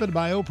 Turn to Pivot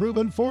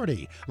BioProven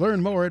 40.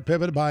 Learn more at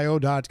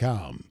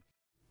pivotbio.com.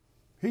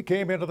 He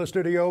came into the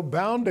studio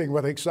bounding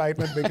with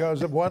excitement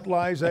because of what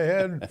lies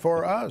ahead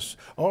for us,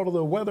 all of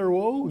the weather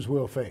woes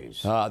we'll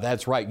face.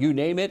 That's right. You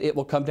name it, it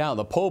will come down.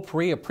 The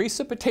potpourri of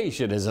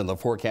precipitation is in the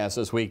forecast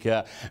this week,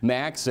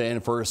 Max.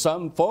 And for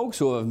some folks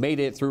who have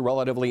made it through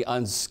relatively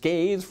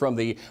unscathed from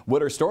the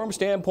winter storm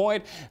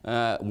standpoint,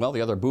 well,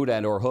 the other boot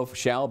end or hoof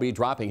shall be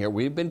dropping here.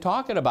 We've been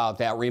talking about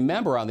that.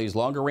 Remember, on these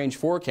longer range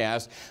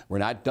forecasts, we're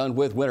not done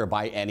with winter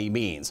by any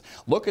means.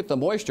 Look at the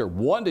moisture,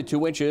 1 to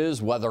 2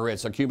 inches, whether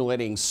it's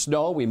accumulating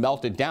snow, we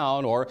melt it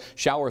down, or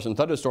showers and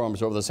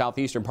thunderstorms over the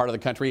southeastern part of the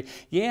country.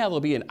 Yeah, there'll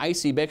be an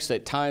icy mix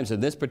at times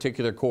in this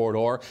particular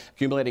corridor,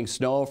 accumulating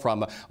snow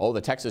from the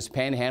Texas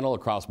Panhandle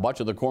across much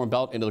of the Corn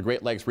Belt into the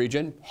Great Lakes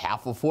region,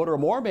 half a foot or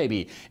more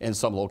maybe in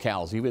some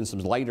locales. Even some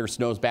lighter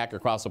snows back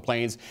across the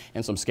plains,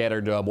 and some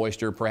scattered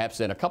moisture perhaps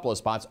in a couple of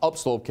spots,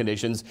 upslope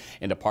conditions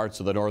into parts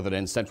of the northern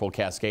and central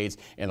Cascades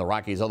and the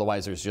Rockies.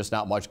 Otherwise, there's just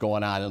not much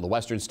going on in the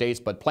western states,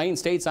 but plain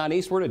states on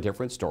eastward, a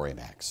different story,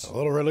 Max. A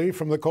little relief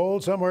from the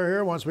cold somewhere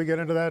here once we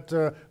get into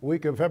that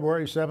week of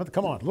February 7th.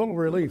 Come on, a little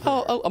relief.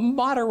 A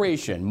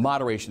moderation.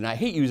 I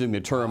hate using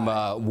the term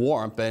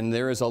warmth, and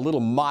there is a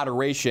little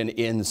moderation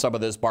in some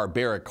of this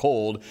barbaric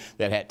cold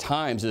that at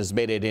times has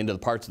made it into the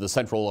parts of the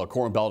central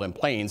Corn Belt and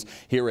plains.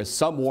 Here is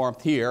some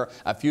warmth here,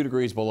 a few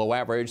degrees below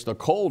average. The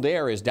cold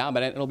air is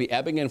dominant. It'll be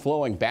ebbing and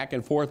flowing back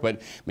and forth,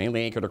 but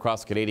mainly anchored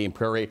across the Canadian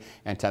prairie,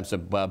 and temps a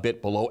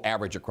bit below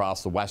average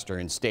across the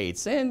western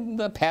states. And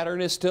the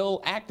pattern is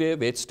still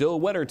active. It's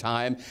still winter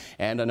time,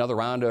 and another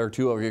round or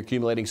two of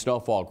accumulating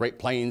snowfall. Great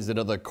Plains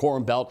into the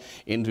Corn Belt,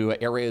 into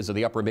areas of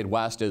the upper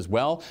Midwest as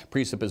well.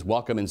 Precip is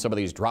welcome in some of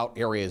these drought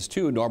areas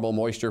too. Normal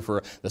moisture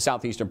for the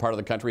southeastern part of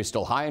the country,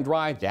 still high and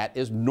dry. That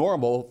is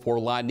normal for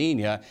La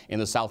Nina in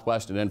the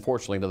southwest and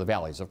unfortunately into the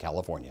valleys of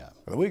California.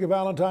 The week of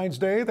Valentine's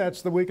Day,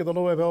 that's the week of the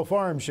Louisville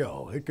Farm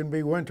Show. It can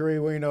be wintry,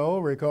 we know,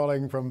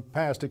 recalling from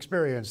past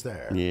experience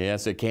there.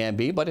 Yes, it can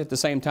be, but at the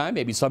same time,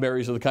 maybe some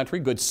areas of the country,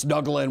 good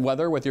snuggling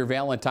weather with your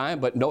Valentine,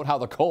 but note how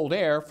the cold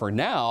air for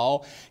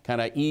now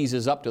kind of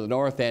eases up to to the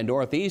north and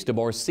northeast, a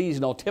more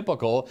seasonal,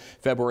 typical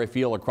February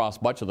feel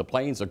across much of the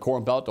plains, the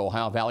Corn Belt,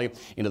 Ohio Valley,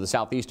 into the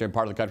southeastern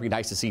part of the country.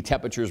 Nice to see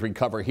temperatures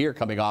recover here,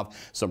 coming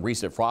off some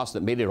recent frost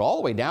that made it all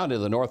the way down to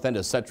the north end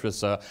of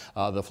citrus,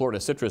 the Florida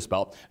citrus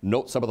belt.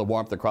 Note some of the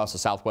warmth across the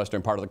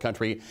southwestern part of the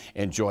country.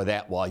 Enjoy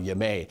that while you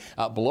may.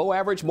 Below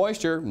average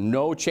moisture,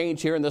 no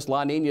change here in this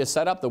La Nina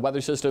setup. The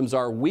weather systems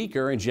are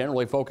weaker and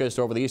generally focused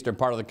over the eastern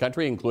part of the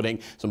country, including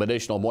some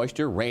additional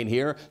moisture, rain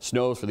here,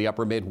 snows for the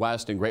upper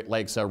Midwest and Great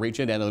Lakes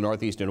region and the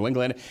northeast New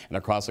England, and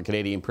across the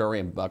Canadian Prairie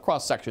and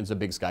across sections of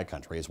Big Sky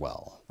country as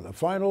well. The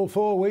final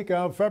full week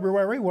of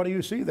February, what do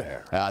you see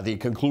there? The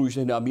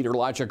conclusion of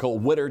meteorological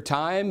winter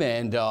time,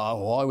 and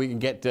well, we can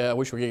get,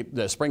 wish we could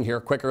get spring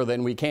here quicker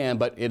than we can,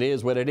 but it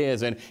is what it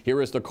is, and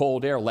here is the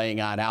cold air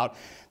laying on out.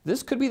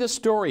 This could be the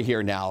story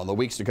here now in the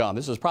weeks to come.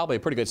 This is probably a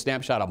pretty good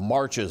snapshot of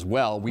March as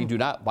well. We do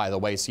not, by the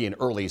way, see an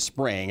early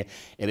spring,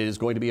 and it is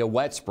going to be a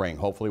wet spring.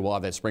 Hopefully we'll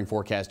have that spring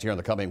forecast here in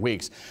the coming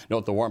weeks.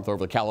 Note the warmth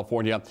over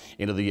California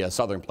into the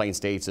southern plain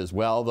states as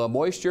well. The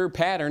moisture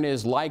pattern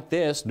is like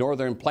this: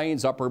 northern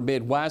plains, upper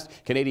Midwest,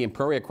 Canadian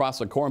Prairie across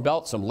the Corn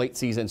Belt, some late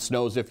season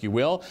snows, if you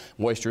will.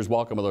 Moisture is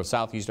welcome to the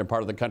southeastern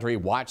part of the country.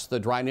 Watch the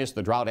dryness,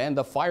 the drought, and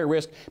the fire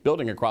risk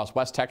building across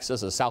West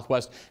Texas, the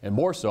Southwest, and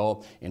more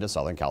so into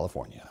Southern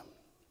California.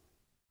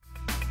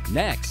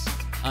 Next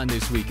on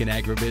This Week in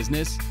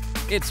Agribusiness,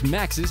 it's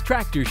Max's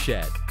Tractor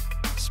Shed,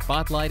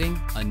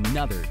 spotlighting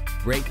another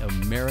great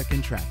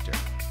American tractor.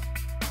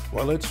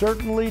 Well, it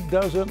certainly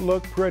doesn't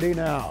look pretty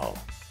now,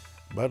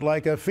 but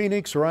like a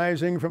phoenix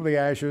rising from the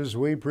ashes,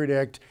 we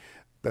predict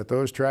that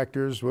those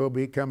tractors will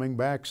be coming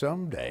back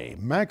someday.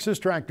 Max's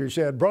Tractor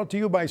Shed, brought to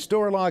you by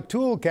Store-Lock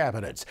Tool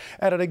Cabinets.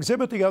 At an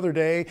exhibit the other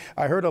day,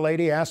 I heard a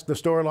lady ask the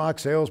Store-Lock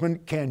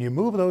salesman, "Can you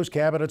move those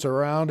cabinets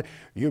around?"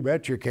 You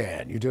bet you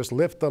can. You just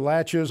lift the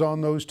latches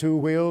on those two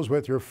wheels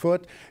with your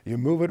foot. You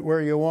move it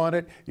where you want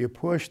it. You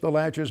push the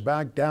latches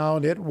back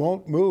down. It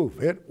won't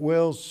move. It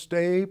will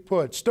stay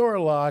put.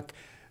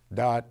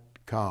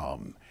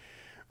 StoreLock.com.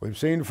 We've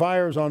seen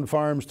fires on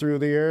farms through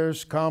the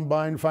years: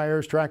 combine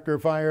fires, tractor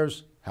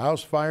fires,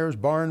 house fires,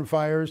 barn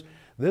fires.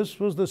 This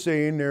was the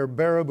scene near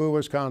Baraboo,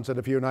 Wisconsin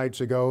a few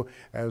nights ago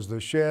as the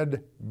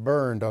shed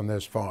burned on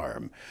this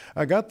farm.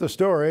 I got the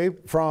story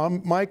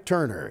from Mike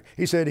Turner.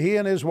 He said he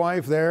and his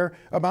wife there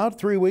about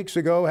 3 weeks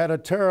ago had a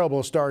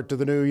terrible start to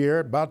the new year.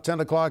 At about 10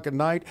 o'clock at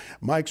night,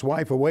 Mike's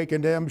wife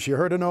awakened him. She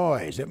heard a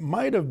noise. It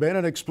might have been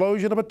an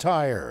explosion of a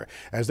tire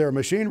as their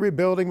machinery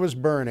building was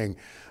burning.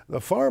 The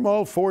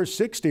Farmall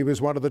 460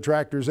 was one of the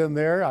tractors in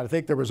there. I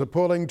think there was a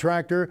pulling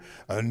tractor,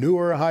 a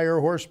newer, higher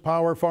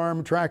horsepower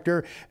farm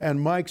tractor,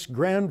 and Mike's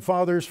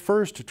grandfather's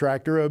first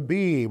tractor, a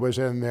B, was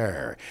in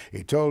there.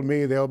 He told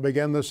me they'll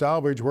begin the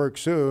salvage work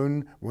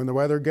soon when the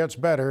weather gets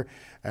better,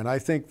 and I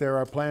think there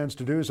are plans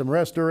to do some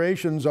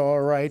restorations,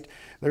 all right.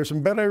 There's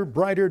some better,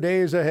 brighter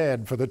days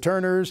ahead for the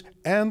Turners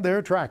and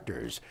their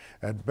tractors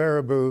at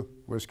Baraboo,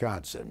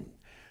 Wisconsin.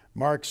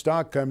 Mark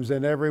Stock comes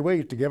in every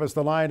week to give us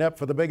the lineup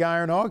for the big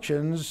iron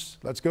auctions.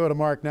 Let's go to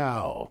Mark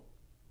now.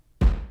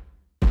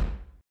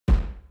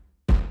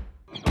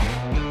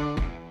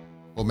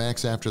 Well,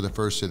 Max, after the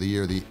first of the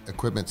year, the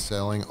equipment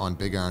selling on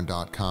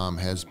BigIron.com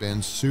has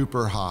been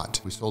super hot.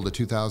 We sold a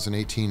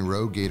 2018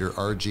 Rogue Gator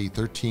RG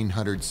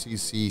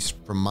 1300cc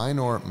from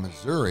Minor,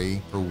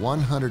 Missouri for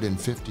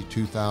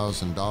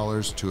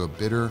 $152,000 to a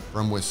bidder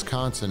from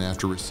Wisconsin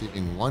after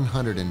receiving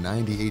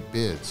 198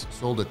 bids.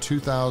 Sold a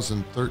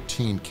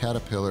 2013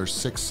 Caterpillar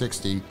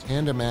 660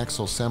 tandem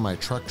axle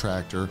semi-truck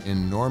tractor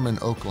in Norman,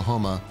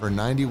 Oklahoma for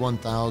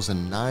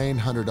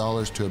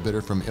 $91,900 to a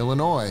bidder from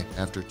Illinois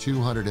after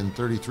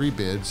 233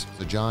 bids.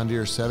 The John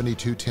Deere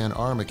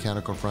 7210R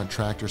mechanical front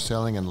tractor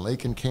selling in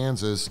Lakin,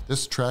 Kansas.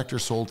 This tractor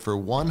sold for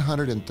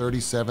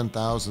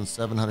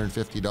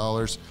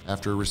 $137,750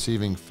 after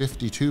receiving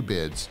 52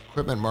 bids.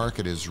 Equipment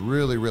market is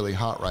really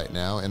hot right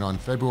now, and on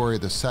February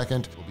the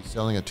 2nd, we'll be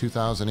selling a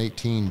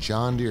 2018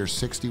 John Deere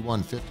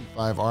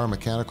 6155R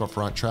mechanical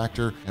front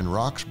tractor in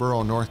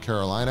Roxborough, North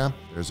Carolina.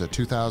 There's a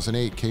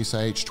 2008 Case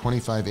IH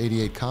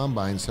 2588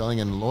 combine selling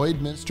in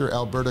Lloydminster,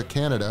 Alberta,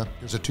 Canada.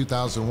 There's a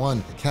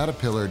 2001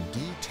 Caterpillar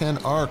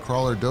D10R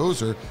crawler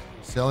dozer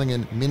selling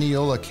in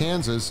Mineola,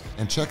 Kansas.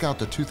 And check out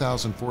the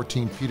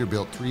 2014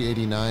 Peterbilt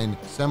 389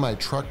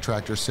 semi-truck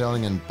tractor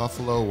selling in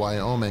Buffalo,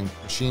 Wyoming.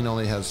 Machine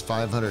only has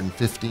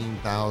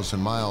 515,000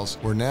 miles.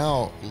 We're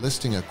now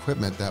listing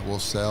equipment that will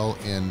sell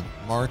in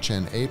March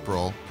and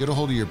April. Get a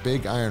hold of your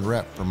Big Iron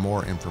rep for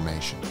more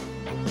information.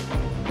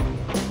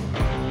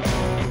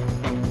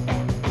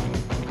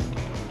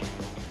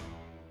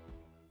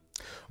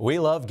 We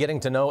love getting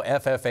to know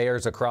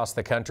FFAers across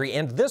the country,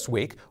 and this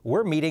week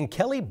we're meeting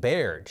Kelly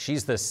Baird.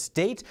 She's the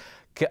state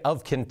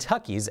of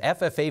Kentucky's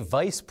FFA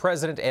Vice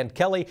President. And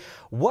Kelly,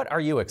 what are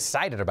you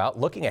excited about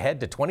looking ahead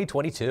to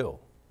 2022?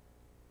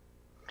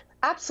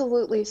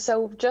 Absolutely.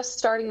 So just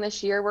starting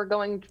this year, we're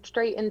going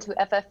straight into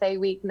FFA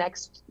week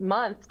next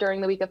month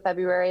during the week of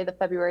February, the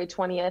February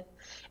 20th.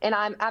 And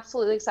I'm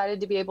absolutely excited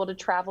to be able to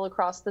travel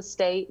across the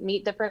state,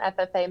 meet different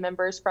FFA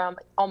members from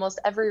almost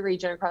every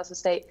region across the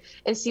state,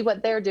 and see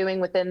what they're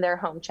doing within their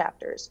home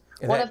chapters.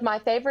 One of my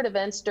favorite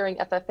events during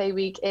FFA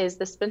week is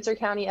the Spencer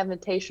County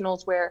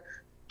Invitationals, where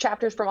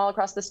chapters from all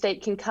across the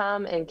state can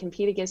come and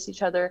compete against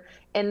each other.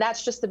 And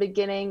that's just the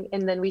beginning.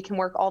 And then we can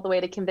work all the way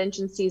to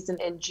convention season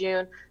in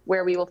June,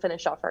 where we will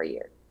finish off our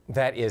year.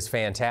 That is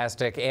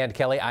fantastic. And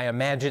Kelly, I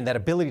imagine that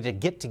ability to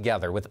get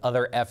together with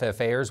other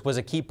FFAers was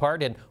a key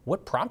part in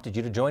what prompted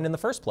you to join in the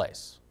first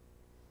place.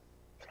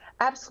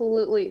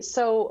 Absolutely.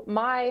 So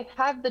I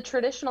have the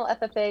traditional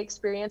FFA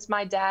experience.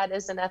 My dad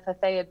is an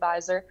FFA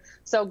advisor.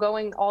 So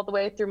going all the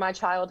way through my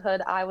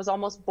childhood, I was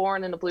almost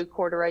born in a blue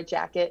corduroy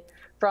jacket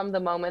from the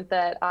moment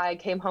that I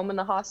came home in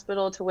the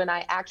hospital to when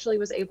I actually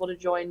was able to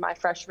join my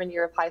freshman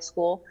year of high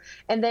school,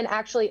 and then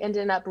actually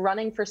ended up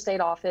running for state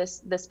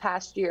office this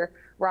past year,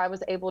 where I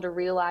was able to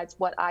realize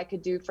what I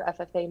could do for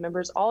FFA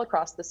members all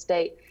across the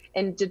state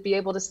and to be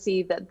able to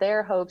see that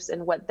their hopes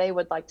and what they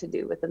would like to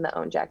do within the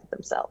own jacket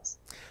themselves.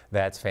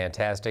 That's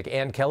fantastic.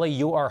 And Kelly,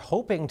 you are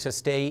hoping to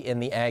stay in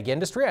the ag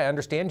industry. I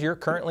understand you're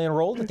currently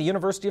enrolled at the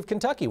University of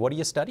Kentucky. What are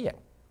you studying?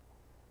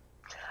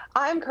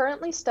 I'm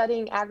currently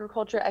studying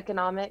agriculture,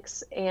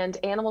 economics, and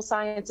animal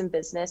science and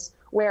business,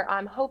 where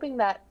I'm hoping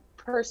that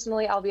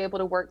personally I'll be able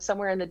to work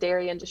somewhere in the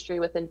dairy industry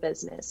within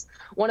business.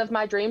 One of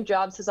my dream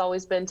jobs has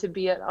always been to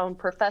be an own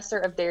professor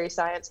of dairy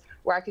science,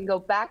 where I can go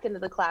back into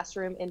the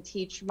classroom and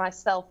teach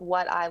myself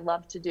what I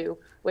love to do,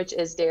 which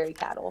is dairy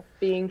cattle.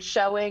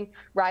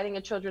 Writing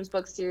a children's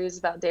book series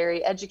about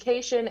dairy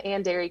education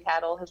and dairy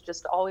cattle has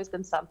just always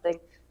been something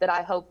that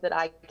I hope that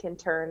I can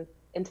turn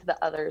into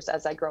the others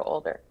as I grow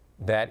older.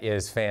 That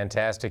is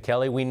fantastic,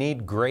 Kelly. We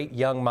need great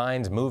young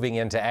minds moving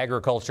into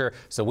agriculture,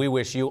 so we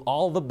wish you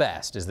all the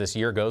best as this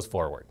year goes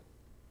forward.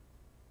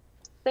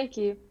 Thank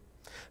you.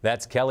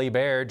 That's Kelly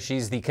Baird.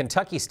 She's the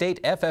Kentucky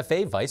State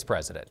FFA Vice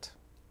President.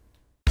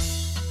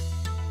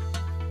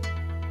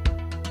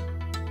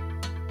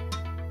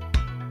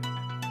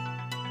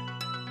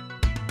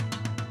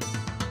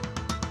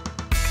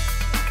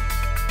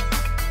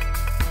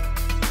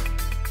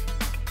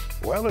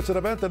 Well, it's an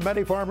event that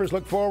many farmers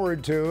look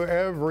forward to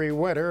every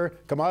winter,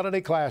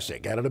 Commodity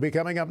Classic. And it'll be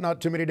coming up not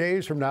too many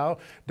days from now.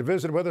 To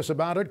visit with us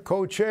about it,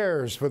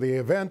 co-chairs for the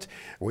event,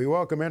 we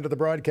welcome into the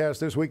broadcast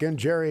this weekend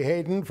Jerry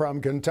Hayden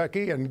from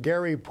Kentucky and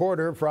Gary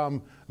Porter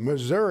from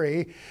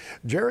Missouri.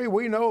 Jerry,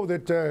 we know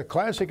that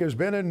Classic has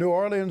been in New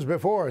Orleans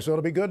before, so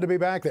it'll be good to be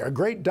back there. A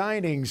great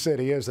dining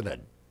city, isn't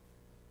it?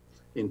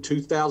 In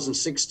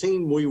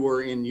 2016, we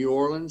were in New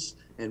Orleans,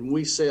 and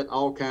we set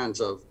all kinds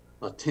of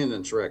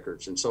attendance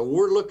records. And so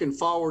we're looking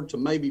forward to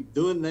maybe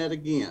doing that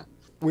again.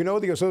 We know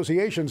the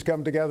associations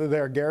come together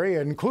there, Gary,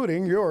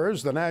 including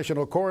yours, the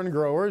National Corn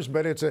Growers,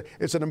 but it's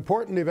an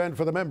important event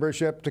for the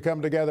membership to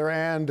come together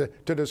and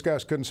to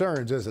discuss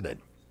concerns, isn't it?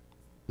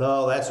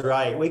 No, that's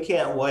right. We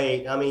can't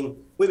wait. I mean,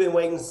 we've been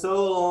waiting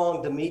so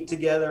long to meet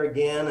together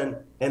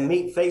again and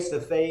meet face to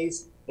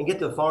face and get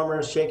the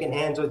farmers shaking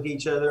hands with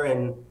each other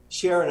and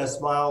sharing a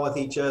smile with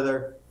each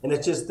other. And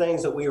it's just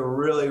things that we were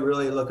really,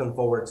 really looking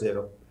forward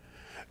to.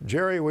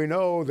 Jerry, we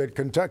know that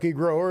Kentucky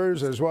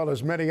growers, as well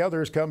as many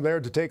others, come there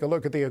to take a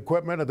look at the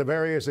equipment at the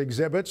various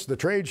exhibits. The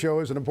trade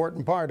show is an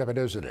important part of it,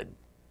 isn't it?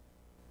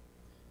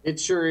 It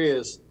sure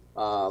is.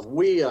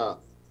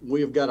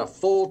 We've got a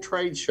full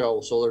trade show,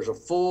 so there's a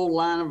full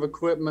line of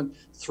equipment.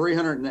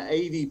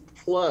 380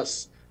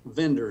 plus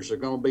vendors are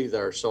going to be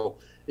there. So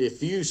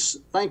if you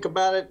think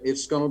about it,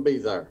 it's going to be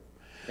there.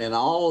 And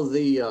all of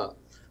the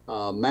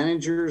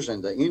managers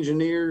and the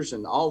engineers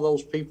and all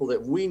those people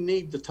that we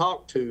need to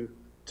talk to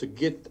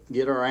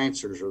get our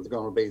answers are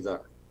going to be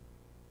there.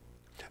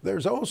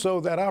 There's also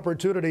that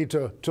opportunity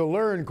to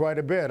learn quite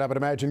a bit. I would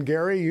imagine,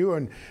 Gary,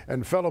 you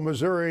and fellow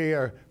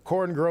Missouri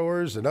corn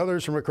growers and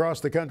others from across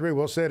the country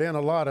will sit in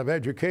a lot of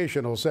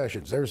educational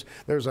sessions.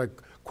 There's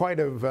quite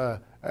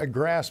a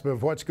grasp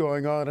of what's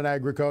going on in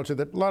agriculture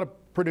that a lot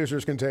of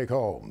producers can take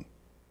home.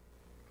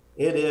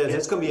 It is.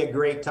 It's going to be a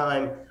great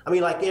time. I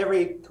mean, like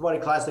every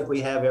Commodity Classic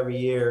we have every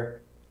year,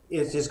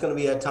 it's just going to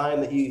be a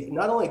time that you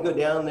not only go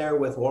down there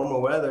with warmer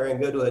weather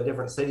and go to a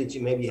different city that you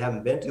maybe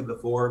haven't been to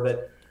before,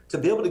 but to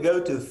be able to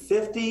go to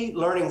 50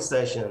 learning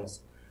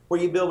sessions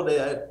where you be able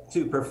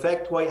to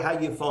perfect how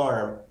you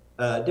farm,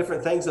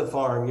 different things of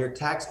farm, your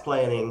tax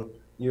planning,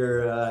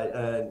 your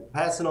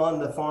passing on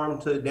the farm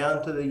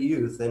down to the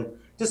youth, and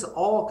just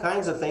all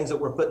kinds of things that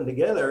we're putting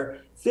together,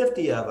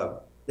 50 of them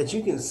that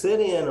you can sit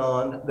in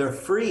on. They're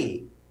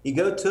free. You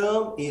go to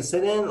them, you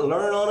sit in,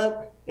 learn on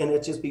it, and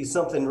it just be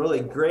something really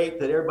great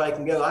that everybody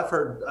can go. I've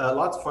heard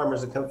lots of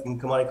farmers that come from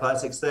Commodity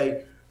Classic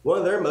say one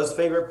of their most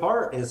favorite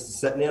part is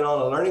sitting in on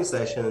a learning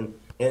session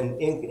and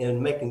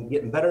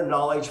getting better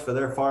knowledge for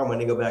their farm when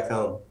they go back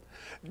home.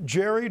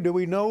 Jerry, do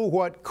we know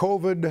what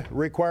COVID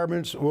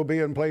requirements will be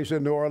in place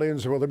in New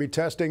Orleans? Will there be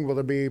testing? Will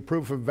there be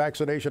proof of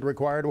vaccination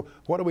required?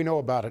 What do we know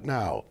about it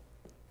now?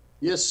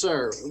 Yes,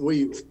 sir.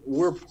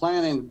 We're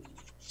planning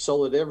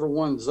so that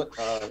everyone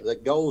that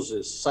goes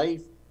is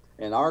safe.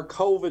 And our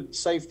COVID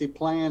safety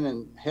plan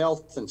and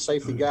health and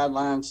safety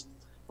guidelines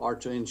are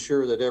to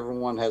ensure that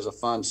everyone has a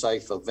fun,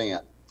 safe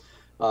event.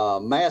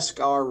 Masks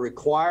are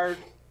required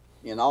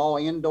in all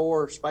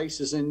indoor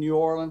spaces in New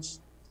Orleans.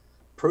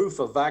 Proof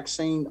of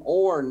vaccine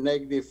or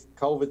negative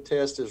COVID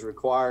test is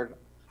required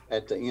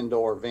at the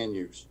indoor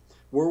venues.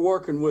 We're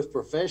working with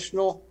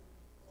professional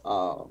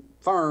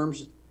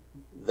firms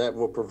that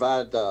will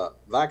provide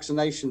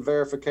vaccination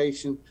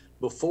verification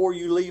before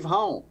you leave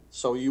home,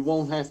 so you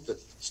won't have to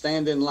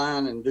stand in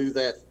line and do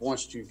that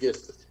once you get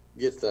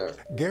there.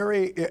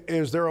 Gary,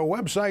 is there a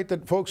website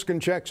that folks can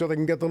check so they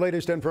can get the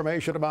latest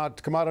information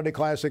about Commodity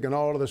Classic and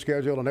all of the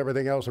schedule and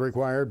everything else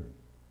required?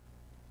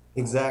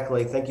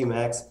 Exactly. Thank you,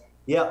 Max.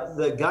 Yeah,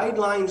 the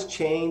guidelines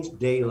change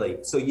daily,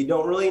 so you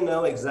don't really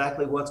know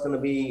exactly what's going to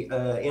be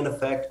in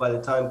effect by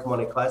the time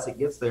Commodity Classic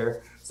gets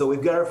there. So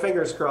we've got our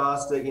fingers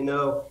crossed that, you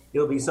know,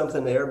 it'll be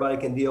something that everybody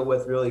can deal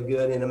with really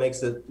good, and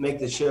it make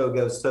the show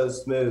go so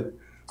smooth.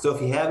 So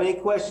if you have any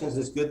questions,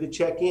 it's good to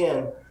check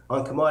in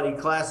on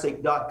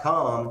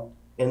commodityclassic.com,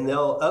 and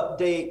they'll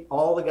update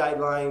all the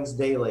guidelines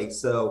daily.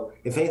 So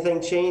if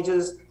anything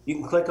changes, you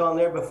can click on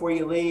there before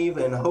you leave,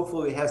 and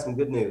hopefully we have some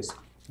good news.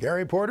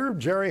 Gary Porter,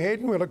 Jerry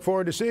Hayden, we look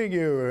forward to seeing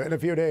you in a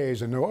few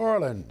days in New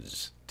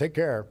Orleans. Take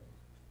care.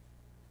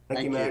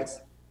 Thank you,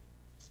 Max.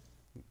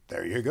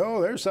 There you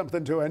go. There's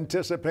something to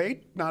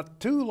anticipate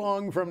not too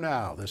long from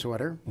now this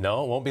winter.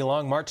 No, it won't be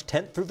long. March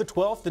 10th through the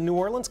 12th in New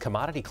Orleans,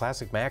 Commodity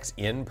Classic Max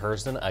in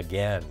person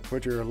again.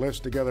 Put your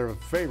list together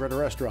of favorite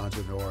restaurants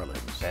in New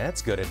Orleans.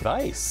 That's good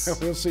advice.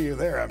 We'll see you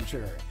there, I'm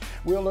sure.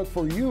 We'll look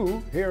for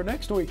you here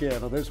next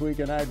weekend on This Week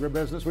in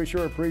Agribusiness. We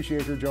sure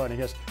appreciate your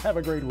joining us. Have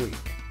a great week.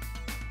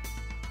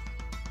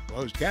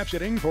 Closed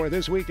captioning for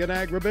This Week in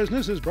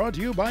Agribusiness is brought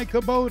to you by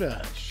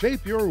Kubota.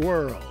 Shape your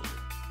world.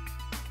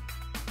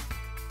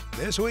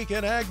 This Week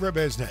in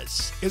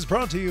Agribusiness is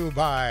brought to you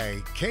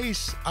by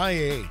Case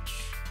IH.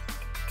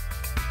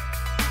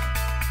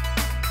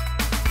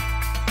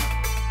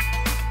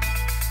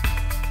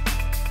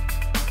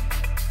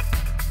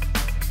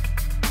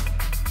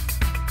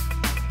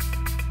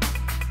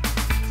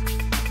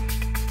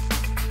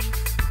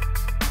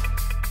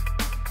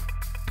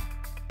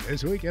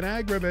 This Week in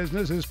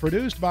Agribusiness is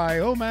produced by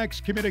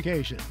Omax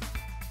Communication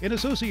in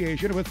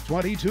association with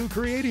 22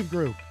 Creative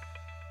Group.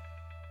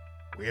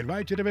 We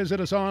invite you to visit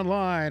us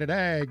online at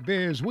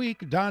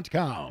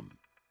agbizweek.com.